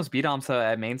 Goku almost beat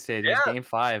AMSA at main stage. It was game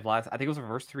 5 last. I think it was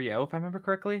reverse 3-0 if I remember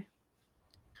correctly.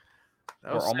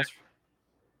 That was Or almost.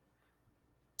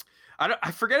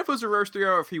 I forget if it was reverse 3-0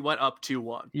 or if he went up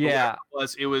 2-1. Yeah.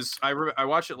 It was I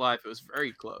watched it live. It was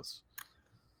very close.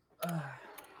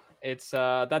 It's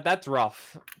that's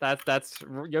rough. That's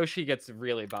Yoshi gets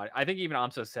really body. I think even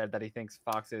AMSA said that he thinks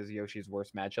Fox is Yoshi's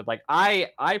worst matchup. Like I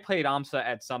played AMSA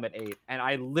at Summit 8, and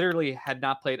I literally had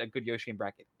not played a good Yoshi in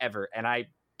bracket ever, and I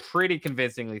pretty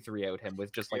convincingly 3-0'd him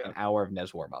with just like an hour of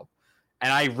Nez warm up.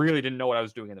 And I really didn't know what I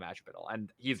was doing in the matchup at all.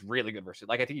 And he's really good versus.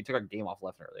 Like I think he took a game off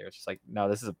left earlier. It's just like, no,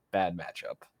 this is a bad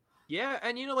matchup. Yeah,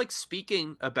 and like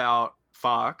speaking about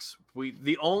Fox,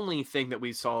 the only thing that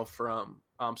we saw from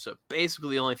AMSA,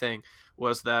 basically the only thing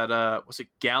was that was it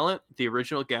Gallant, the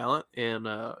original Gallant in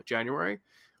January.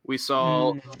 We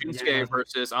saw Shunsuke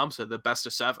versus AMSA, the best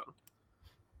of 7.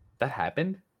 That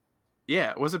happened?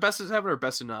 Yeah, was it best of 7 or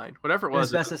best of 9? Whatever it It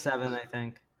was was. best of 7, I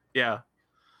think. Yeah.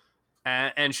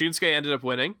 And Shunsuke ended up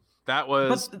winning. That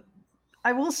was. But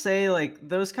I will say, like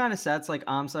those kind of sets, like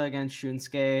AMSA against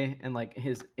Shunsuke and like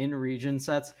his in-region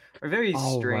sets, are very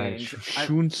strange.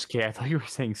 Shunsuke. I thought you were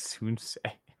saying Sunsei.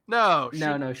 No,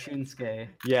 Shunsuke.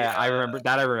 Yeah, I remember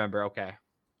that. I remember. Okay.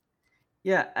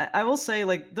 Yeah, I will say,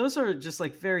 like those are just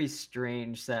like very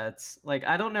strange sets. Like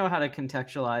I don't know how to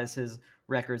contextualize his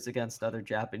records against other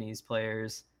Japanese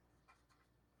players.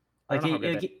 Like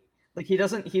he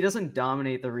doesn't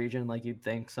dominate the region like you'd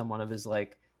think someone of his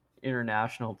like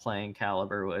international playing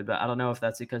caliber would, but I don't know if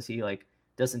that's because he like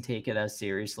doesn't take it as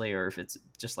seriously or if it's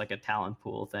just like a talent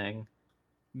pool thing.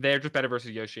 They're just better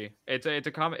versus Yoshi. It's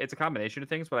a combination of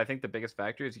things, but I think the biggest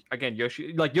factor is again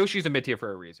Yoshi's a mid tier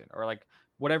for a reason, or like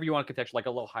whatever you want to contextualize, like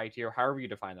a low high tier, however you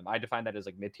define them. I define that as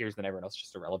like mid tiers, then everyone else is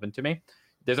just irrelevant to me.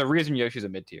 There's a reason Yoshi's a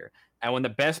mid tier, and when the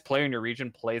best player in your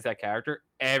region plays that character,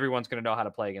 everyone's gonna know how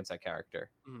to play against that character.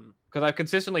 Because I've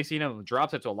consistently seen him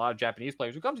drop it to a lot of Japanese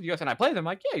players who come to the US and I play them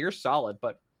like, yeah, you're solid,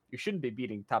 but you shouldn't be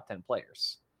beating top 10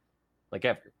 players, like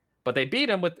ever. But they beat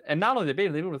him and not only they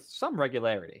beat him with some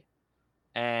regularity.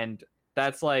 And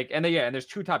that's like, and there's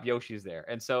 2 top Yoshis there.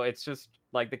 And so it's just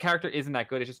like the character isn't that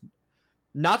good. It's just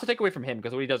not to take away from him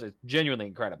because what he does is genuinely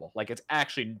incredible. Like it's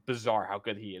actually bizarre how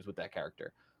good he is with that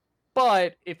character.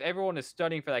 But if everyone is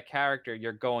studying for that character,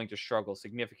 you're going to struggle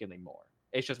significantly more.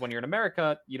 It's just when you're in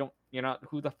America, you're not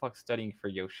who the fuck's studying for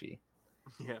Yoshi.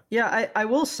 Yeah, I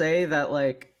will say that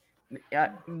like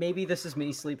maybe this is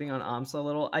me sleeping on AMSA a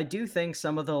little. I do think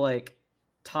some of the like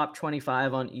top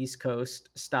 25 on East Coast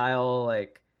style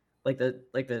like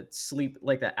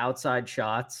the outside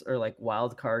shots or like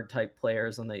wild card type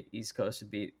players on the East Coast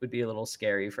would be a little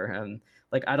scary for him.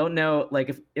 Like I don't know,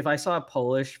 like if I saw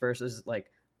Polish versus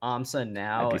like Amsa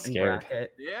now be in scared.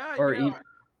 bracket, Yeah, or you know,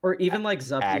 or even like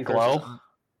Zuppy Aklo? versus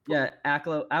yeah,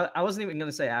 Aklo. I wasn't even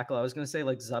gonna say Aklo. I was gonna say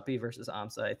like Zuppy versus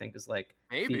Amsa. I think is like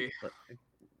maybe.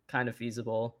 kind of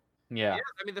feasible. Yeah.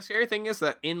 I mean, the scary thing is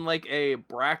that in like a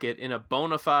bracket, in a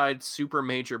bona fide super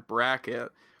major bracket,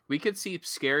 we could see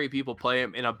scary people play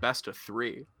him in a best of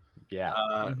 3. Yeah.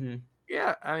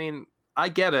 Yeah, I mean, I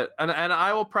get it, and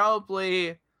I will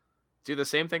probably do the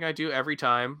same thing I do every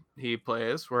time he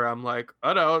plays, where I'm like,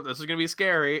 oh no, this is gonna be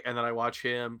scary, and then I watch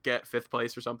him get 5th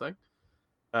place or something.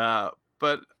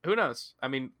 But who knows? I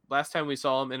mean, last time we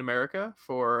saw him in America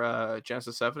for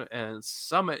Genesis 7 and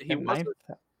Summit, he was, I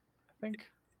think.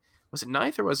 Was it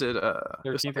 9th or was it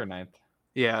 13th or 9th?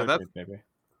 Yeah, 13th, that's maybe.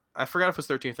 I forgot if it was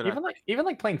 13th or 9th. Even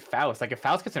like playing Faust. Like if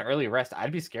Faust gets an early rest,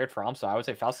 I'd be scared for Amsa. I would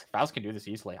say Faust can do this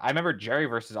easily. I remember Jerry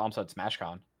versus Amsa at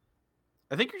SmashCon.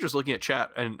 I think you're just looking at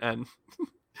chat and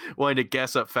wanting to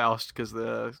guess up Faust because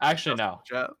the actually no.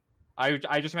 Chat.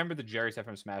 I just remember the Jerry set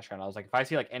from SmashCon. I was like, if I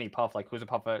see like any puff, like who's a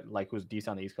puff, like who's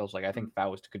decent on the East Coast, like I think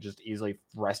Faust could just easily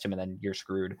rest him, and then you're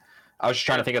screwed. I was just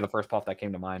trying to think of the first puff that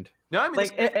came to mind. No, I mean,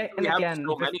 like we have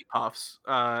so many puffs,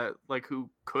 like who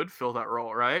could fill that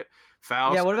role, right?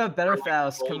 Faust. Yeah, what about better like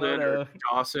Faust, Komodo, or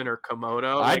Dawson, or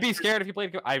Komodo? I'd be scared if you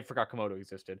played. I forgot Komodo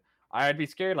existed. I'd be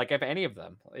scared, like if any of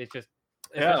them. It's just,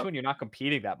 especially when you're not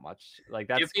competing that much. Like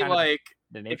that's kind of like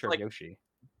the nature of Yoshi.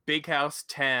 Big House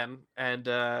 10, and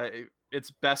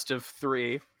it's best of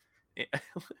 3.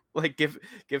 Like give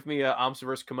me a Amsa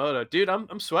versus Komodo, dude.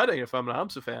 I'm sweating if I'm an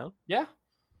Amsa fan. Yeah,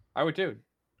 I would too.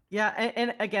 Yeah,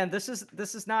 and again, this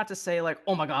is not to say like,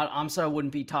 oh my God, Amsa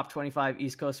wouldn't be top 25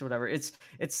 East Coast or whatever. It's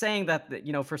saying that,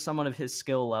 you know, for someone of his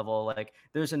skill level, like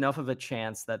there's enough of a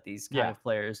chance that these kind of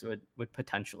players would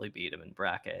potentially beat him in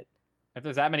bracket. If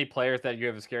there's that many players that you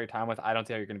have a scary time with, I don't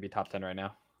think you're going to be top 10 right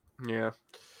now. Yeah.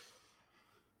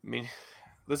 I mean,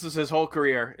 this is his whole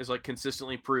career, is like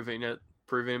consistently proving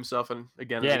himself, and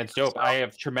again. Yeah, and it's dope. I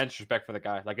have tremendous respect for the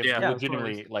guy. Like, it's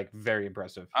legitimately like very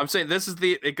impressive. I'm saying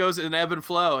it goes in ebb and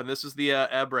flow, and this is the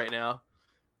ebb right now.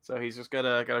 So he's just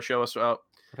gotta show us out.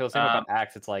 I feel the same about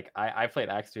Axe. It's like I played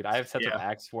Axe, dude. I have sets of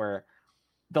Axe where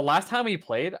the last time we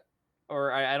played,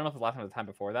 or I don't know if the last time or the time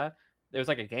before that, there was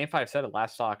like a game 5 set at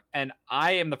last stock, and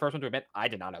I am the first one to admit I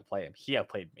did not outplay him. He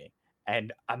outplayed me,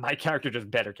 and my character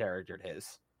just better charactered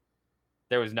his.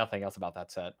 There was nothing else about that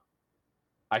set.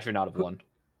 I should not have won.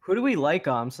 Who do we like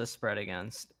Amsa spread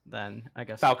against then? I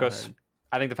guess Falcos.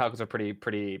 I think the Falcos are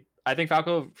pretty. I think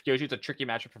Falco Yoshi is a tricky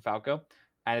matchup for Falco,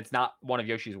 and it's not one of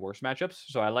Yoshi's worst matchups.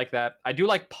 So I like that. I do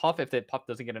like Puff if the Puff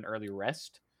doesn't get an early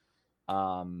rest.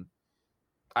 I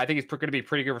think he's going to be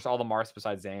pretty good versus all the Mars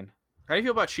besides Zane. How do you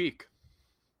feel about Sheik?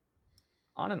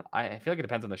 I feel like it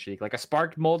depends on the Sheik. Like a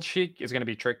spark mold Sheik is going to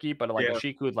be tricky, but like a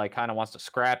Sheik who like kind of wants to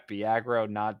scrap, be aggro,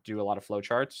 not do a lot of flow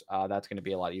charts, that's going to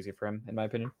be a lot easier for him, in my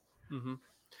opinion. Mm-hmm.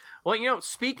 Well, you know,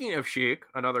 speaking of Sheik,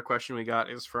 another question we got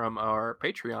is from our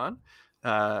Patreon.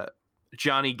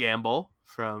 Johnny Gamble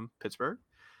from Pittsburgh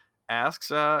asks,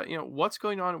 you know, what's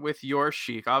going on with your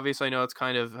Sheik? Obviously, I know it's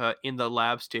kind of in the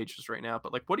lab stages right now,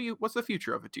 but like, what's the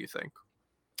future of it, do you think?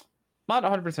 Not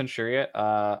 100% sure yet.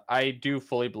 I do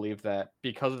fully believe that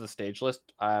because of the stage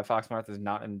list, Foxmarth is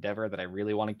not an endeavor that I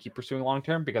really want to keep pursuing long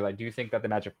term, because I do think that the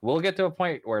matchup will get to a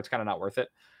point where it's kind of not worth it.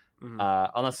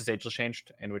 Unless the stage list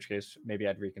changed, in which case maybe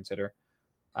I'd reconsider.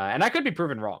 And I could be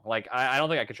proven wrong. Like, I don't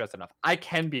think I could trust enough. I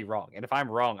can be wrong. And if I'm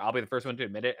wrong, I'll be the first one to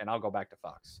admit it, and I'll go back to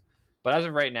Fox. But as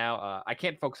of right now, I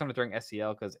can't focus on it during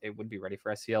SCL because it wouldn't be ready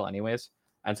for SCL anyways.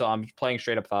 And so I'm playing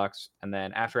straight up Fox. And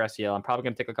then after SCL, I'm probably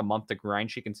going to take like a month to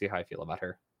grind Sheik and see how I feel about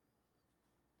her.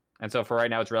 And so for right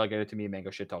now, it's relegated to me and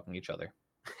Mango shit talking each other.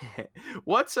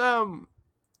 What's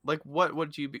like what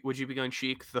would you be going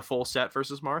Sheik the full set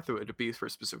versus Marth, or would it be for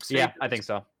specific stages? Yeah, I think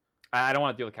so. I don't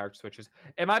want to deal with character switches.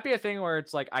 It might be a thing where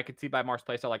it's like I could see by Marth's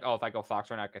playstyle, like, oh, if I go Fox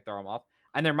right now, I could throw him off.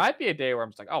 And there might be a day where I'm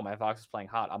just like, oh, my Fox is playing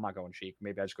hot, I'm not going Sheik.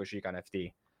 Maybe I just go Sheik on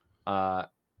FD.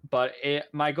 But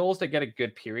my goal is to get a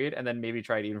good period and then maybe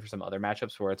try it even for some other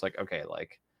matchups where it's like, okay,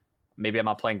 like maybe I'm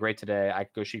not playing great today. I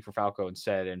could go Sheik for Falco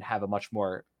instead and have a much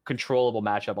more controllable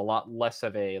matchup, a lot less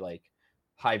of a like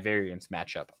high variance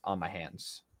matchup on my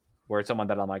hands, where it's someone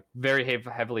that I'm like very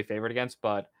heavily favored against,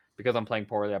 but because I'm playing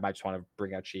poorly, I might just want to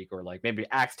bring out Sheik, or like maybe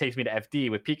Axe takes me to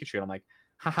FD with Pikachu and I'm like,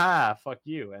 haha, fuck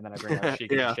you, and then I bring out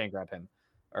Sheik and chain grab him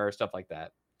or stuff like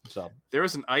that. So there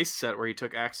was an ice set where he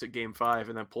took Axe at game 5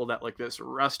 and then pulled out like this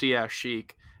rusty ass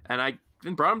Sheik, and I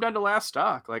then brought him down to last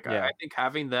stock. Like I think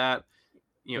having that,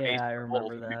 you know, I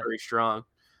remember that. Very strong.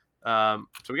 So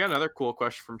we got another cool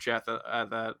question from chat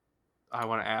that I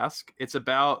want to ask. It's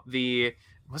about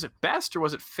was it best or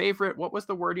was it favorite? What was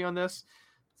the wording on this?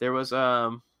 There was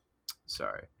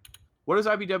sorry. What is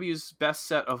IBW's best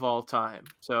set of all time?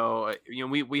 So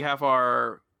we have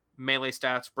our Melee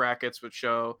stats brackets, which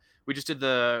show we just did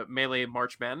the Melee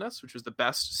March Madness, which was the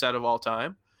best set of all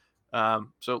time.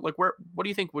 So like, what do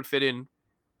you think would fit in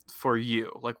for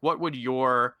you? Like, what would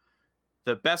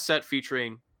the best set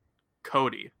featuring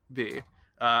Cody be?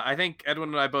 I think Edwin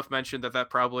and I both mentioned that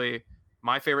probably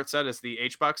my favorite set is the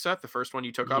H-Box set, the first one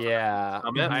you took off. Yeah,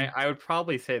 I would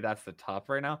probably say that's the top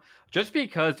right now, just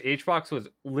because H-Box was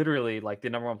literally like the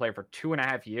 #1 player for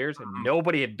 2.5 years, and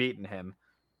nobody had beaten him.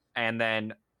 And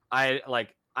then I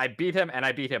beat him, and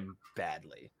I beat him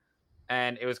badly.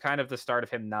 And it was kind of the start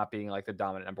of him not being like the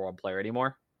dominant #1 player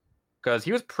anymore, because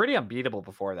he was pretty unbeatable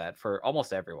before that for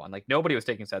almost everyone. Like, nobody was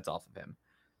taking sets off of him.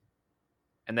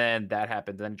 And then that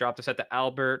happened. Then dropped a set to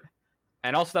Albert.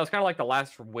 And also, that was kind of like the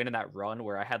last win in that run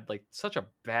where I had like such a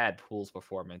bad pools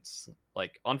performance,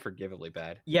 like unforgivably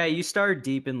bad. Yeah, you started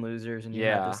deep in losers and you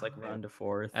had this like run to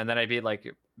fourth. And then I beat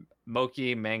like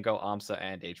Moki, Mango, Amsa,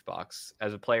 and H-Box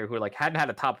as a player who like hadn't had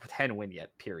a top 10 win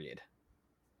yet, period.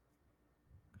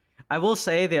 I will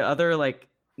say the other like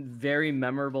very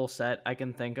memorable set I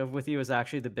can think of with you is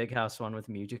actually the Big House one with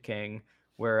Muja King,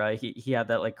 where he had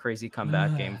that like crazy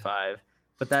comeback game 5.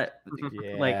 But that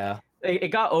like it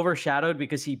got overshadowed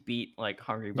because he beat like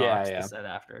Hungry Box the set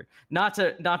after. Not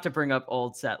to bring up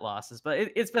old set losses, but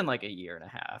it's been like a year and a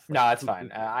half. No, it's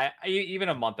fine. I even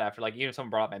a month after, like, even if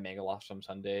someone brought up my Manga loss from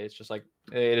Sunday, it's just like,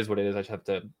 it is what it is. I just have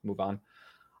to move on.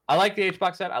 I like the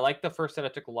H-Box set. I like the first set I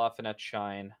took Lafayette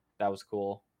Shine. That was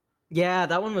cool. Yeah,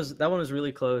 that one was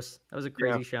really close. That was a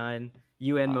crazy shine.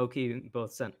 You and Moki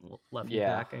both sent left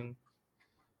backing.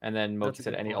 And then Moki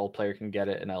said any old player can get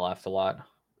it, and I laughed a lot.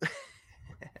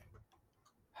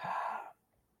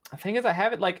 The thing is, I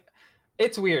have it like,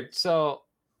 it's weird. So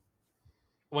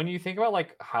when you think about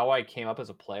like how I came up as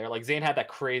a player, like Zane had that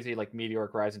crazy like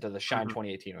meteoric rise into the Shine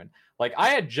 2018 win. Like, I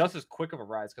had just as quick of a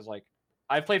rise because like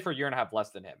I played for a year and a half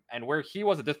less than him, and where he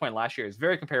was at this point last year is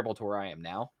very comparable to where I am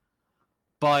now.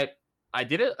 But I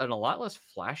did it in a lot less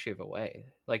flashy of a way.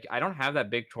 Like, I don't have that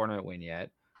big tournament win yet.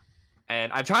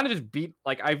 And I'm trying to just beat,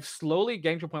 like, I've slowly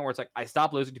getting to a point where it's like, I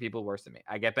stop losing to people worse than me.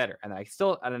 I get better. And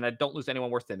then I don't lose to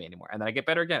anyone worse than me anymore. And then I get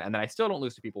better again. And then I still don't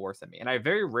lose to people worse than me. And I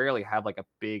very rarely have like a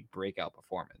big breakout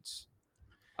performance.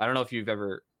 I don't know if you've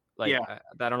ever, like, I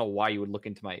don't know why you would look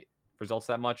into my results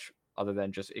that much other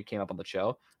than just it came up on the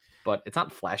show, but it's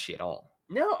not flashy at all.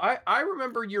 No, I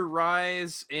remember your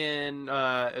rise in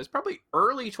it was probably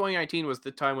early 2019 was the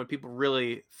time when people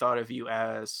really thought of you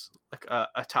as like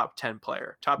a top 10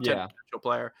 player, top 10 potential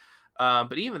player.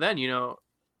 But even then, you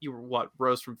were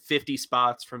rose from 50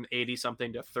 spots from 80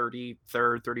 something to 33rd,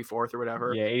 34th or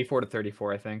whatever. Yeah, 84 to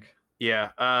 34, I think.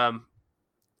 Yeah.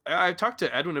 I talked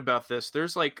to Edwin about this.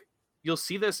 There's like, you'll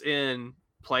see this in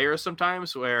players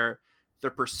sometimes where the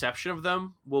perception of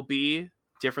them will be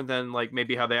different than like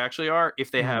maybe how they actually are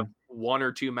if they have one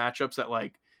or two matchups that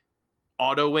like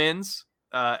auto wins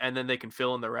and then they can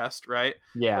fill in the rest, right?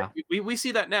 Yeah, like, we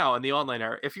see that now in the online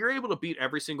era. If you're able to beat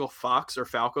every single Fox or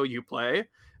Falco you play,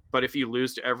 but if you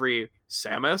lose to every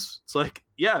Samus, it's like,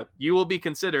 yeah, you will be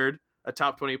considered a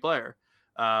top 20 player,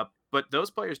 but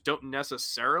those players don't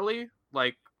necessarily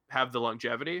like have the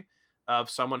longevity of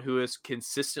someone who is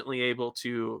consistently able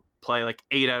to play like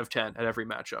 8 out of 10 at every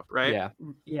matchup, right?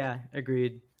 Yeah,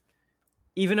 agreed.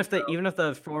 Even if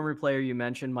the former player you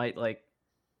mentioned might like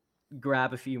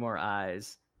grab a few more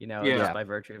eyes, just by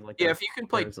virtue of like if you can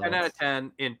play 10 out of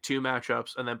 10 in 2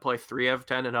 matchups and then play 3 out of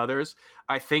 10 in others,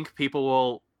 I think people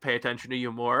will pay attention to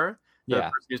you more. The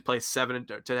person who's played 7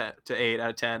 to 8 out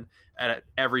of 10 at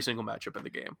every single matchup in the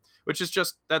game, which is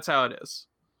just, that's how it is.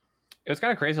 It was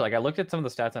kind of crazy. Like, I looked at some of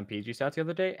the stats on PG stats the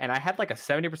other day, and I had like a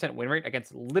 70% win rate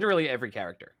against literally every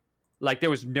character. Like,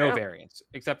 there was no variance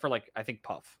except for like, I think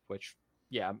Puff, which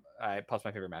Puff's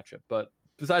my favorite matchup. But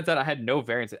besides that, I had no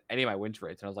variance at any of my win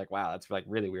rates, and I was like, wow, that's like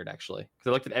really weird actually. Because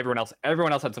I looked at everyone else.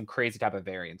 Everyone else had some crazy type of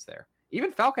variance there.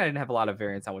 Even Falcon didn't have a lot of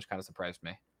variance, which kind of surprised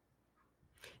me.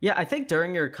 Yeah, I think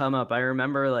during your come up, I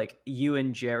remember like you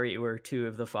and Jerry were 2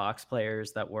 of the Fox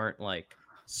players that weren't like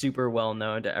super well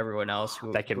known to everyone else who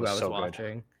that kid was so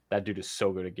watching. Good. That dude is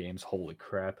so good at games. Holy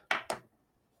crap.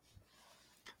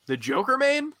 The Joker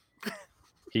main?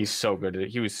 He was so good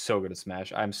at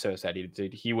Smash. I'm so sad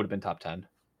he would have been top 10.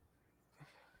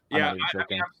 Yeah, I'm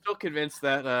still convinced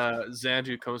that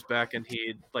Xandu comes back and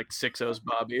he like 6-0s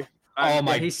Bobby. Oh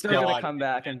my he's still gonna God. come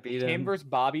back and beat Cam him. versus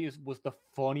Bobby was the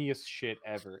funniest shit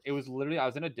ever. It was literally, I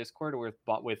was in a Discord with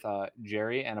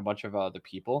Jerry and a bunch of other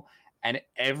people, and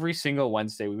every single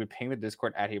Wednesday we would ping the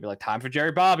Discord at, he'd be like, "Time for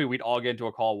Jerry Bobby." We'd all get into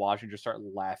a call, watch, and just start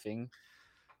laughing.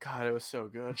 God, it was so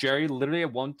good. Jerry literally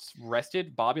once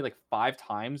rested Bobby like 5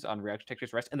 times on reaction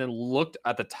Textures rest, and then looked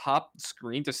at the top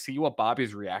screen to see what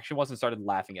Bobby's reaction was and started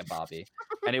laughing at Bobby.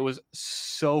 And it was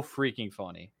so freaking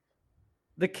funny.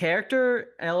 The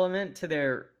character element to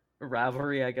their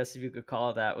rivalry, I guess if you could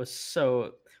call it that, was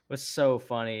so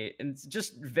funny, and it's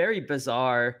just very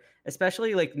bizarre,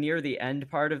 especially like near the end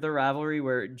part of the rivalry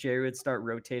where Jerry would start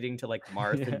rotating to like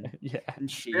Marth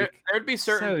and Sheik. There'd be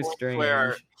certain So points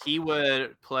where strange. he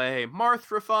would play Marth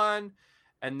for fun,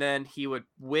 and then he would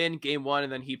win game 1,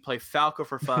 and then he'd play Falco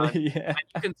for fun. Yeah. And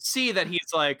you can see that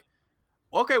he's like,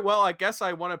 okay, well, I guess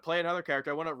I want to play another character.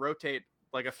 I want to rotate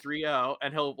like a 3-0,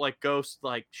 and he'll like go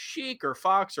like Sheik or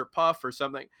Fox or Puff or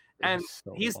something. And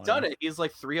so he's funny. done it. He's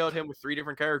like 3-0'd him with 3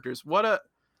 different characters. What a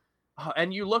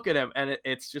and you look at him, and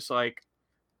it's just like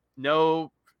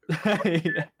no,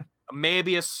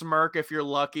 maybe a smirk if you're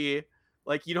lucky.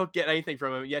 Like you don't get anything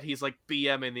from him, yet he's like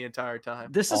BMing the entire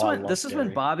time. This is I when love this is when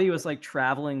Jerry. Bobby was like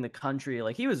traveling the country.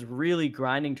 Like he was really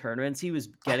grinding tournaments. He was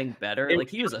getting better. It- Like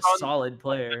he was a on solid A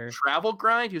player. travel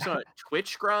grind. He was on a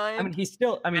Twitch grind. I mean, he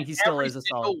still every is a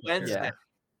single solid player. Wednesday. Yeah.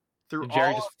 Through And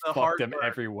Jerry all just of the hard fucked him work.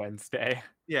 every Wednesday.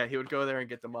 Yeah, he would go there and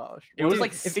get demolished. It was Dude,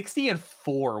 like if-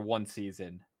 60-4 one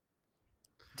season.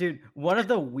 Dude, one of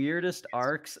the weirdest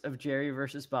arcs of Jerry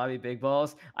versus Bobby Big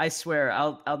Balls. I swear,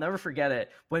 I'll never forget it.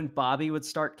 When Bobby would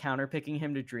start counterpicking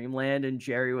him to Dreamland, and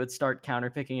Jerry would start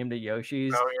counterpicking him to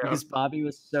Yoshi's, Oh, yeah. because Bobby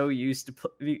was so used to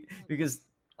because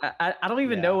I don't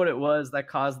even know what it was that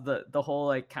caused the whole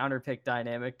like counterpick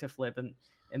dynamic to flip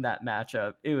in that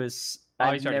matchup. It was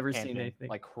Bobby I've started never seen camping anything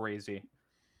like crazy.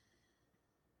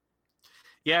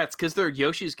 Yeah, it's because their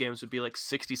Yoshi's games would be like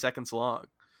 60 seconds long.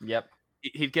 Yep.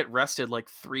 He'd get rested like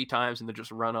 3 times and then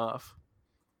just run off.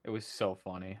 It was so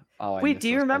funny. Oh, I Wait, miss do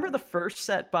you those remember guys. the first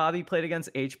set Bobby played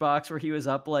against HBox where he was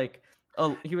up like a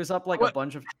What?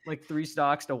 bunch of like 3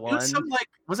 stocks to It 1? was some like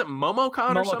was it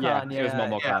Momocon or something? Yeah, Momocon, it was yeah.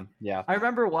 Momocon. Yeah. I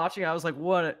remember watching. I was like,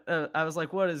 "What?" I was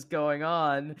like, "What is going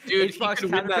on?" Dude, he HBox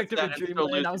could win that counterpicked him set with and still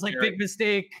Dreamland. lose I was to like, Jerry. "Big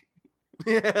mistake."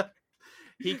 Yeah.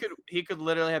 He could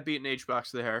literally have beaten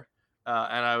HBox there.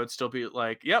 And I would still be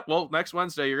like, yep, well, next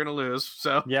Wednesday you're gonna lose.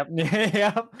 So Yep.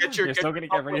 Yep. Get your- You're get still your gonna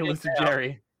get ready to fucking lose to tail.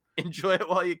 Jerry. enjoy it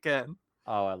while you can.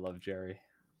 Oh, I love Jerry.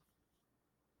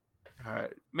 All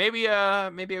right. Maybe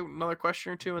another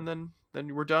question or two and then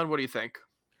we're done. What do you think?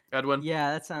 Edwin?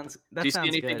 Yeah, that sounds Do you see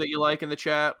anything that you like in the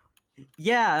chat?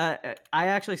 Yeah, I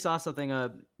actually saw something.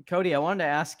 Cody, I wanted to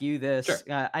ask you this.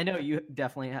 Sure. I know you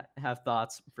definitely have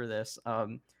thoughts for this.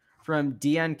 From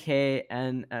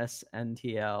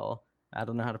DNKNSNTL. I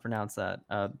don't know how to pronounce that.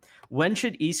 When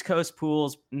should East Coast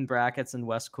pools in brackets and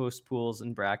West Coast pools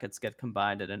in brackets get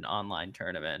combined in an online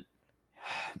tournament?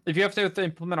 If you have to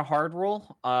implement a hard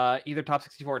rule, either top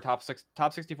 64 or top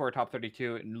 64 or top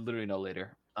 32, and literally no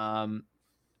later.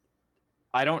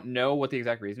 I don't know what the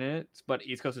exact reason is, but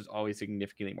East Coast is always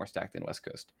significantly more stacked than West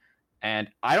Coast. And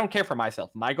I don't care for myself.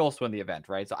 My goal is to win the event,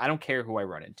 right? So I don't care who I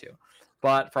run into.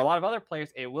 But for a lot of other players,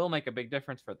 it will make a big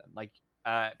difference for them. Like,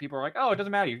 people are like, oh, it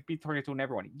doesn't matter. You beat 22 and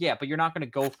everyone. Yeah, but you're not going to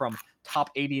go from top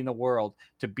 80 in the world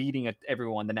to beating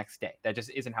everyone the next day. That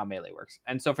just isn't how Melee works.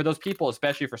 And so for those people,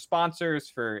 especially for sponsors,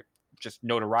 for just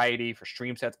notoriety, for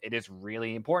stream sets, it is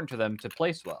really important to them to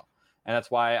place well. And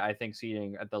that's why I think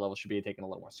seeding at the level should be taken a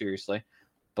little more seriously.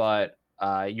 But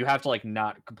you have to like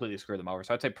not completely screw them over.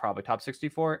 So I'd say probably top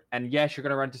 64. And yes, you're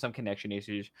going to run into some connection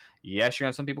issues. Yes, you're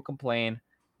going to have some people complain.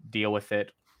 Deal with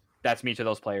it. That's me to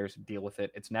those players. Deal with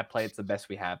it. It's net play. It's the best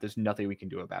we have. There's nothing we can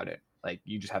do about it. Like,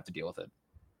 you just have to deal with it.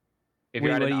 If Wait,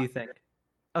 you're at what an- do you think?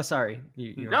 Oh, sorry.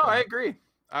 You No, I agree.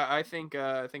 I think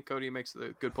Cody makes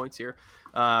the good points here.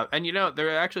 And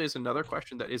there actually is another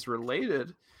question that is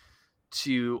related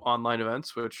to online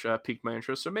events, which piqued my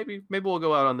interest. So maybe we'll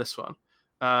go out on this one.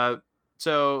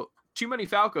 So Too Many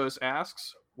Falcos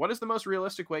asks, what is the most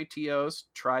realistic way TOs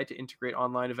try to integrate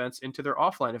online events into their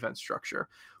offline event structure?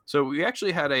 So we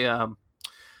actually had a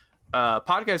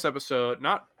podcast episode,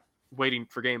 not Waiting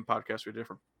for Game podcast, we had a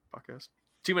different podcast,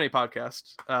 Too Many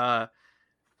Podcasts,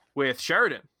 with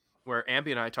Sheridan, where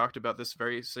Ambi and I talked about this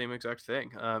very same exact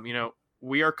thing.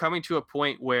 We are coming to a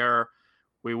point where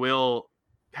we will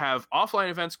have offline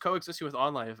events coexisting with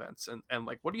online events. And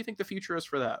like, what do you think the future is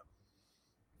for that?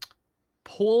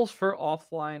 Pools for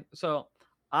offline. So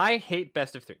I hate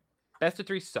best of 3. Best of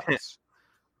 3 sucks.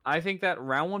 I think that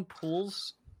round 1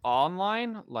 pools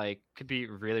online like could be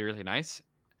really, really nice.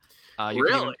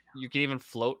 Really? You can even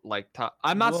float like top.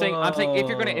 I'm not saying. I'm saying if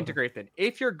you're going to Whoa. integrate them,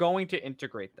 if you're going to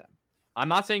integrate them, I'm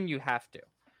not saying you have to.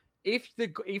 If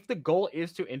the goal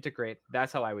is to integrate,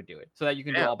 that's how I would do it, so that you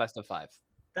can do Yeah. all best of 5.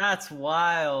 That's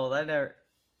wild. I never.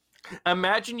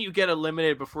 Imagine you get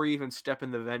eliminated before you even step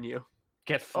in the venue.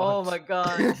 Get fucked. Oh my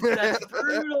god, that's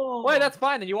brutal. Wait, that's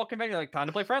fine. Then you walk in venue like time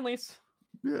to play friendlies.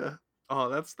 Yeah. Oh,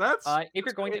 that's If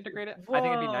you're going to integrate it, Whoa, I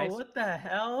think it'd be nice. What the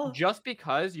hell? Just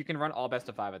because you can run all best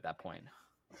of 5 at that point.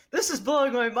 This is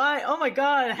blowing my mind. Oh my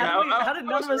god, how, Yeah, how did I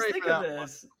none of was us ready think for of that one.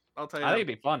 this? I'll tell you. I think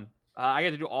it'd be fun. I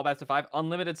get to do all best of 5,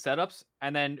 unlimited setups,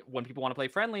 and then when people want to play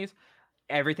friendlies,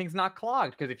 everything's not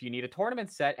clogged because if you need a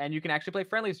tournament set, and you can actually play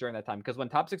friendlies during that time, because when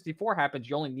top 64 happens,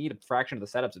 you only need a fraction of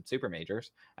the setups at super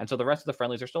majors, and so the rest of the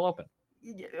friendlies are still open.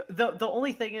 The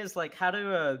only thing is like how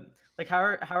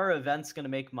are events going to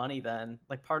make money then?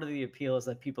 Like part of the appeal is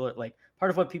that people are like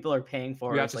part of what people are paying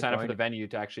for. You have is to like sign up for going the venue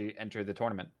to actually enter the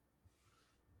tournament.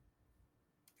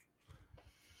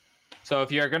 So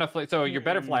if you're gonna fly, so you're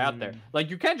better fly out there. Like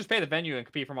you can just pay the venue and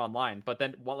compete from online, but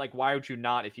then what? Like why would you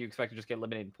not if you expect to just get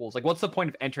eliminated in pools? Like what's the point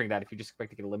of entering that if you just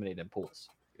expect to get eliminated in pools?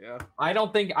 Yeah. I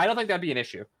don't think that'd be an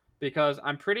issue because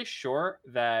I'm pretty sure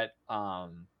that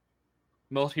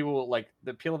most people like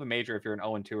the appeal of a major if you're an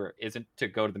 0 tour isn't to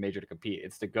go to the major to compete.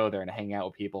 It's to go there and hang out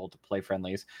with people to play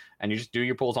friendlies, and you just do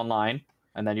your pools online,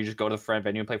 and then you just go to the friend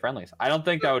venue and play friendlies. I don't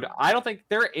think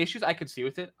there are issues I could see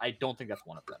with it. I don't think that's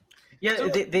one of them. Yeah, So,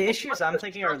 the issues I'm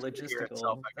thinking are structure here logistical.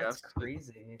 itself, I That's guess.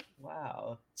 crazy.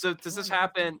 Wow. So does this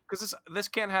happen? Because this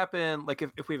can't happen. Like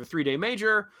if we have a 3-day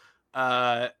major,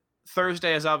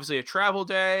 Thursday is obviously a travel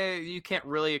day. You can't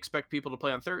really expect people to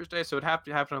play on Thursday, so it'd have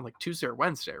to happen on like Tuesday or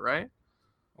Wednesday, right?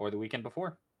 Or the weekend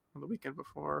before. On the weekend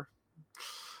before.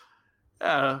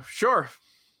 Sure.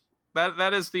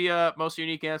 That is the most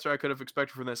unique answer I could have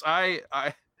expected from this. I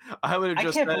would have I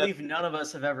just can't said, believe none of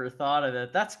us have ever thought of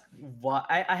it. That's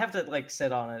why I have to like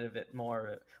sit on it a bit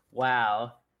more.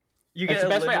 Wow. You It's the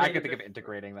best way I eliminated could think of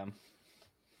integrating them.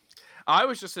 I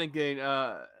was just thinking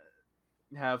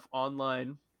have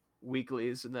online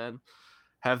weeklies and then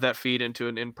have that feed into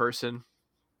an in-person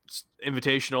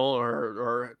invitational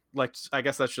or like I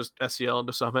guess that's just SCL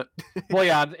into Summit. Well,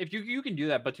 yeah, if you can do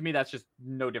that, but to me that's just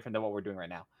no different than what we're doing right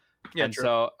now. Yeah, And true.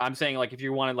 so I'm saying like if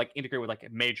you want to like integrate with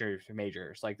like majors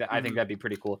like that, I think that'd be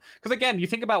pretty cool. Because again, you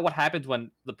think about what happens when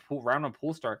the round one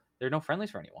pools start. There are no friendlies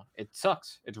for anyone. It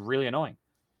sucks. It's really annoying.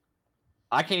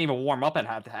 I can't even warm up and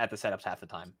have at the setups half the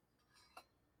time.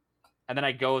 And then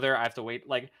I go there. I have to wait.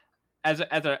 Like as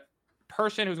a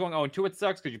person who's going 0-2, it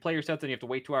sucks because you play your sets and you have to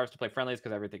wait 2 hours to play friendlies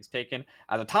because everything's taken.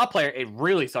 As a top player, it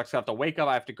really sucks. I have to wake up.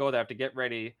 I have to go there. I have to get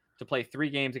ready to play 3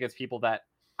 games against people that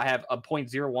I have a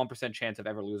 0.01% chance of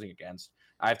ever losing against.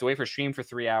 I have to wait for stream for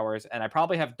 3 hours, and I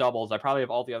probably have doubles. I probably have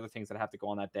all the other things that have to go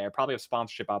on that day. I probably have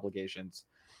sponsorship obligations.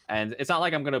 And it's not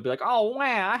like I'm going to be like, oh,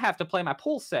 wow, I have to play my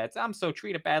pool sets. I'm so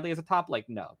treated badly as a top. Like,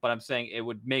 no. But I'm saying it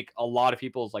would make a lot of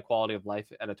people's like quality of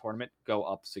life at a tournament go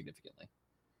up significantly.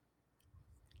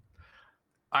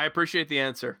 I appreciate the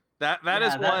answer. That Yeah,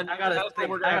 is one. I gotta that's one think.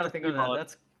 we're gonna I have gotta to think of keep on.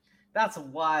 that. That's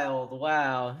wild.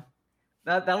 Wow.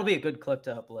 That'll be a good clip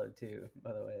to upload too.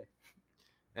 By the way.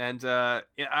 And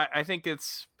yeah, I think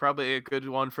it's probably a good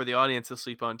one for the audience to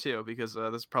sleep on too, because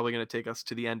this is probably going to take us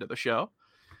to the end of the show.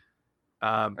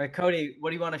 All right, Cody, what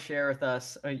do you want to share with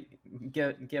us?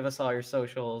 Give us all your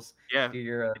socials. Yeah. Do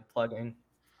your plugging.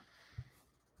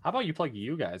 How about you plug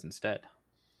you guys instead?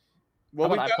 Well,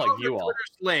 How we've about I got plug all the you all?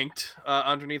 Twitters linked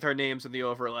underneath our names in the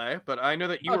overlay, but I know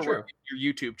that you Oh, were true. working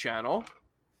your YouTube channel,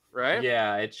 right?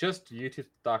 Yeah, it's just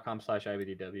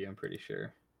youtube.com/IBDW, I'm pretty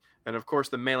sure. And of course,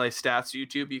 the Melee Stats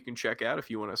YouTube you can check out if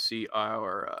you want to see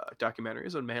our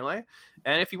documentaries on Melee.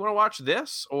 And if you want to watch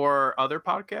this or other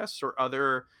podcasts or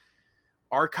other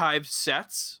archived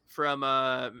sets from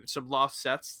some lost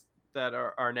sets that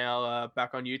are now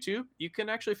back on YouTube, you can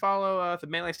actually follow the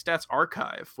Melee Stats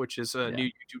Archive, which is a new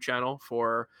YouTube channel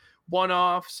for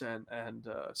one-offs and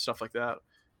stuff like that,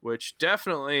 which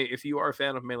definitely, if you are a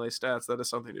fan of Melee Stats, that is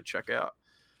something to check out.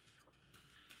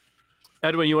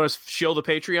 Edwin, you want to shield the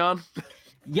Patreon?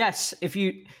 Yes, if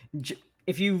you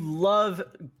love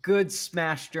good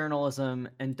Smash journalism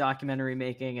and documentary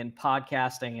making and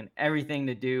podcasting and everything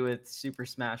to do with Super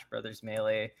Smash Brothers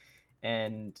Melee,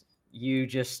 and you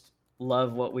just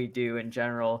love what we do in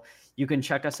general, you can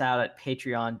check us out at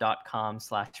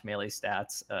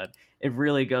patreon.com/meleestats. It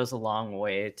really goes a long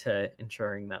way to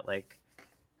ensuring that, like,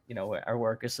 you know, our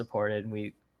work is supported. And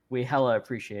we hella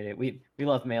appreciate it. We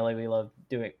love Melee. We love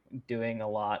doing a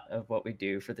lot of what we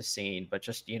do for the scene. But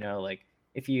just, you know, like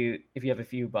if you have a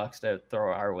few bucks to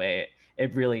throw our way,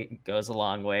 it really goes a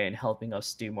long way in helping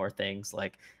us do more things,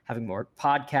 like having more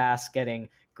podcasts, getting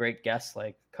great guests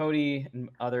like Cody and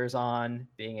others on,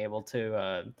 being able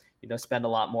to spend a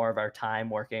lot more of our time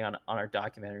working on our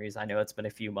documentaries. I know it's been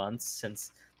a few months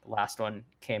since the last one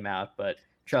came out, but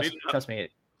trust me,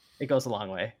 it goes a long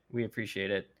way. We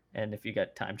appreciate it, and if you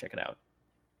get time, check it out.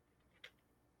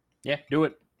 Yeah, do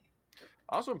it.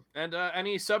 Awesome. And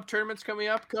any sub tournaments coming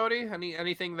up, Cody?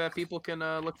 Anything that people can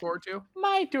look forward to?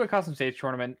 Might do a custom stage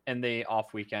tournament in the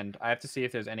off weekend. I have to see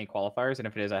if there's any qualifiers, and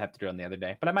if it is, I have to do it on the other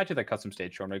day. But I might do the custom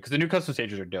stage tournament because the new custom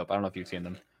stages are dope. I don't know if you've seen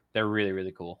them. They're really,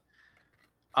 really cool.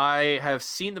 I have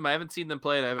seen them. I haven't seen them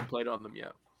played. I haven't played on them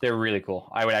yet. They're really cool.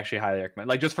 I would actually highly recommend,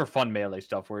 like, just for fun Melee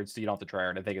stuff where you don't have to try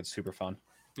hard. I think it's super fun.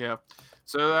 Yeah.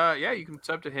 So you can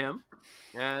sub to him,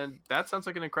 and that sounds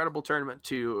like an incredible tournament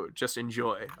to just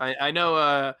enjoy. I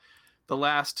know the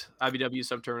last IBW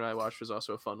sub tournament I watched was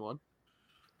also a fun one.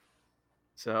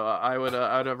 So I would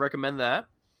recommend that.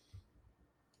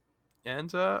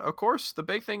 And of course, the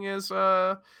big thing is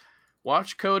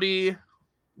watch Cody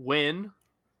win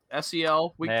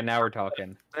SEL week. And now we're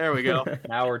talking. There we go.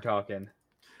 Now we're talking.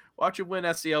 Watch him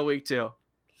win SEL week 2.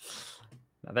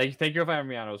 Thank you for having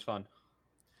me on. It was fun.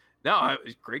 No,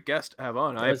 great guest to have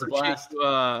on. I appreciate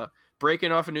you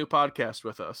breaking off a new podcast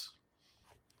with us.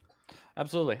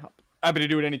 Absolutely. Happy to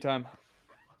do it anytime.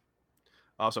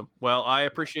 Awesome. Well, I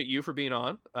appreciate you for being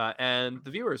on, and the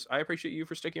viewers, I appreciate you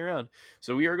for sticking around.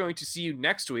 So we are going to see you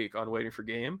next week on Waiting for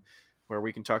Game, where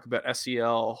we can talk about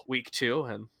SEL week 2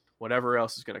 and whatever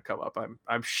else is going to come up.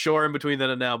 I'm sure in between then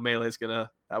and now, Melee is going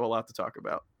to have a lot to talk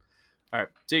about. All right.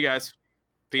 See you guys.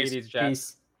 Peace.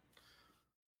 Peace.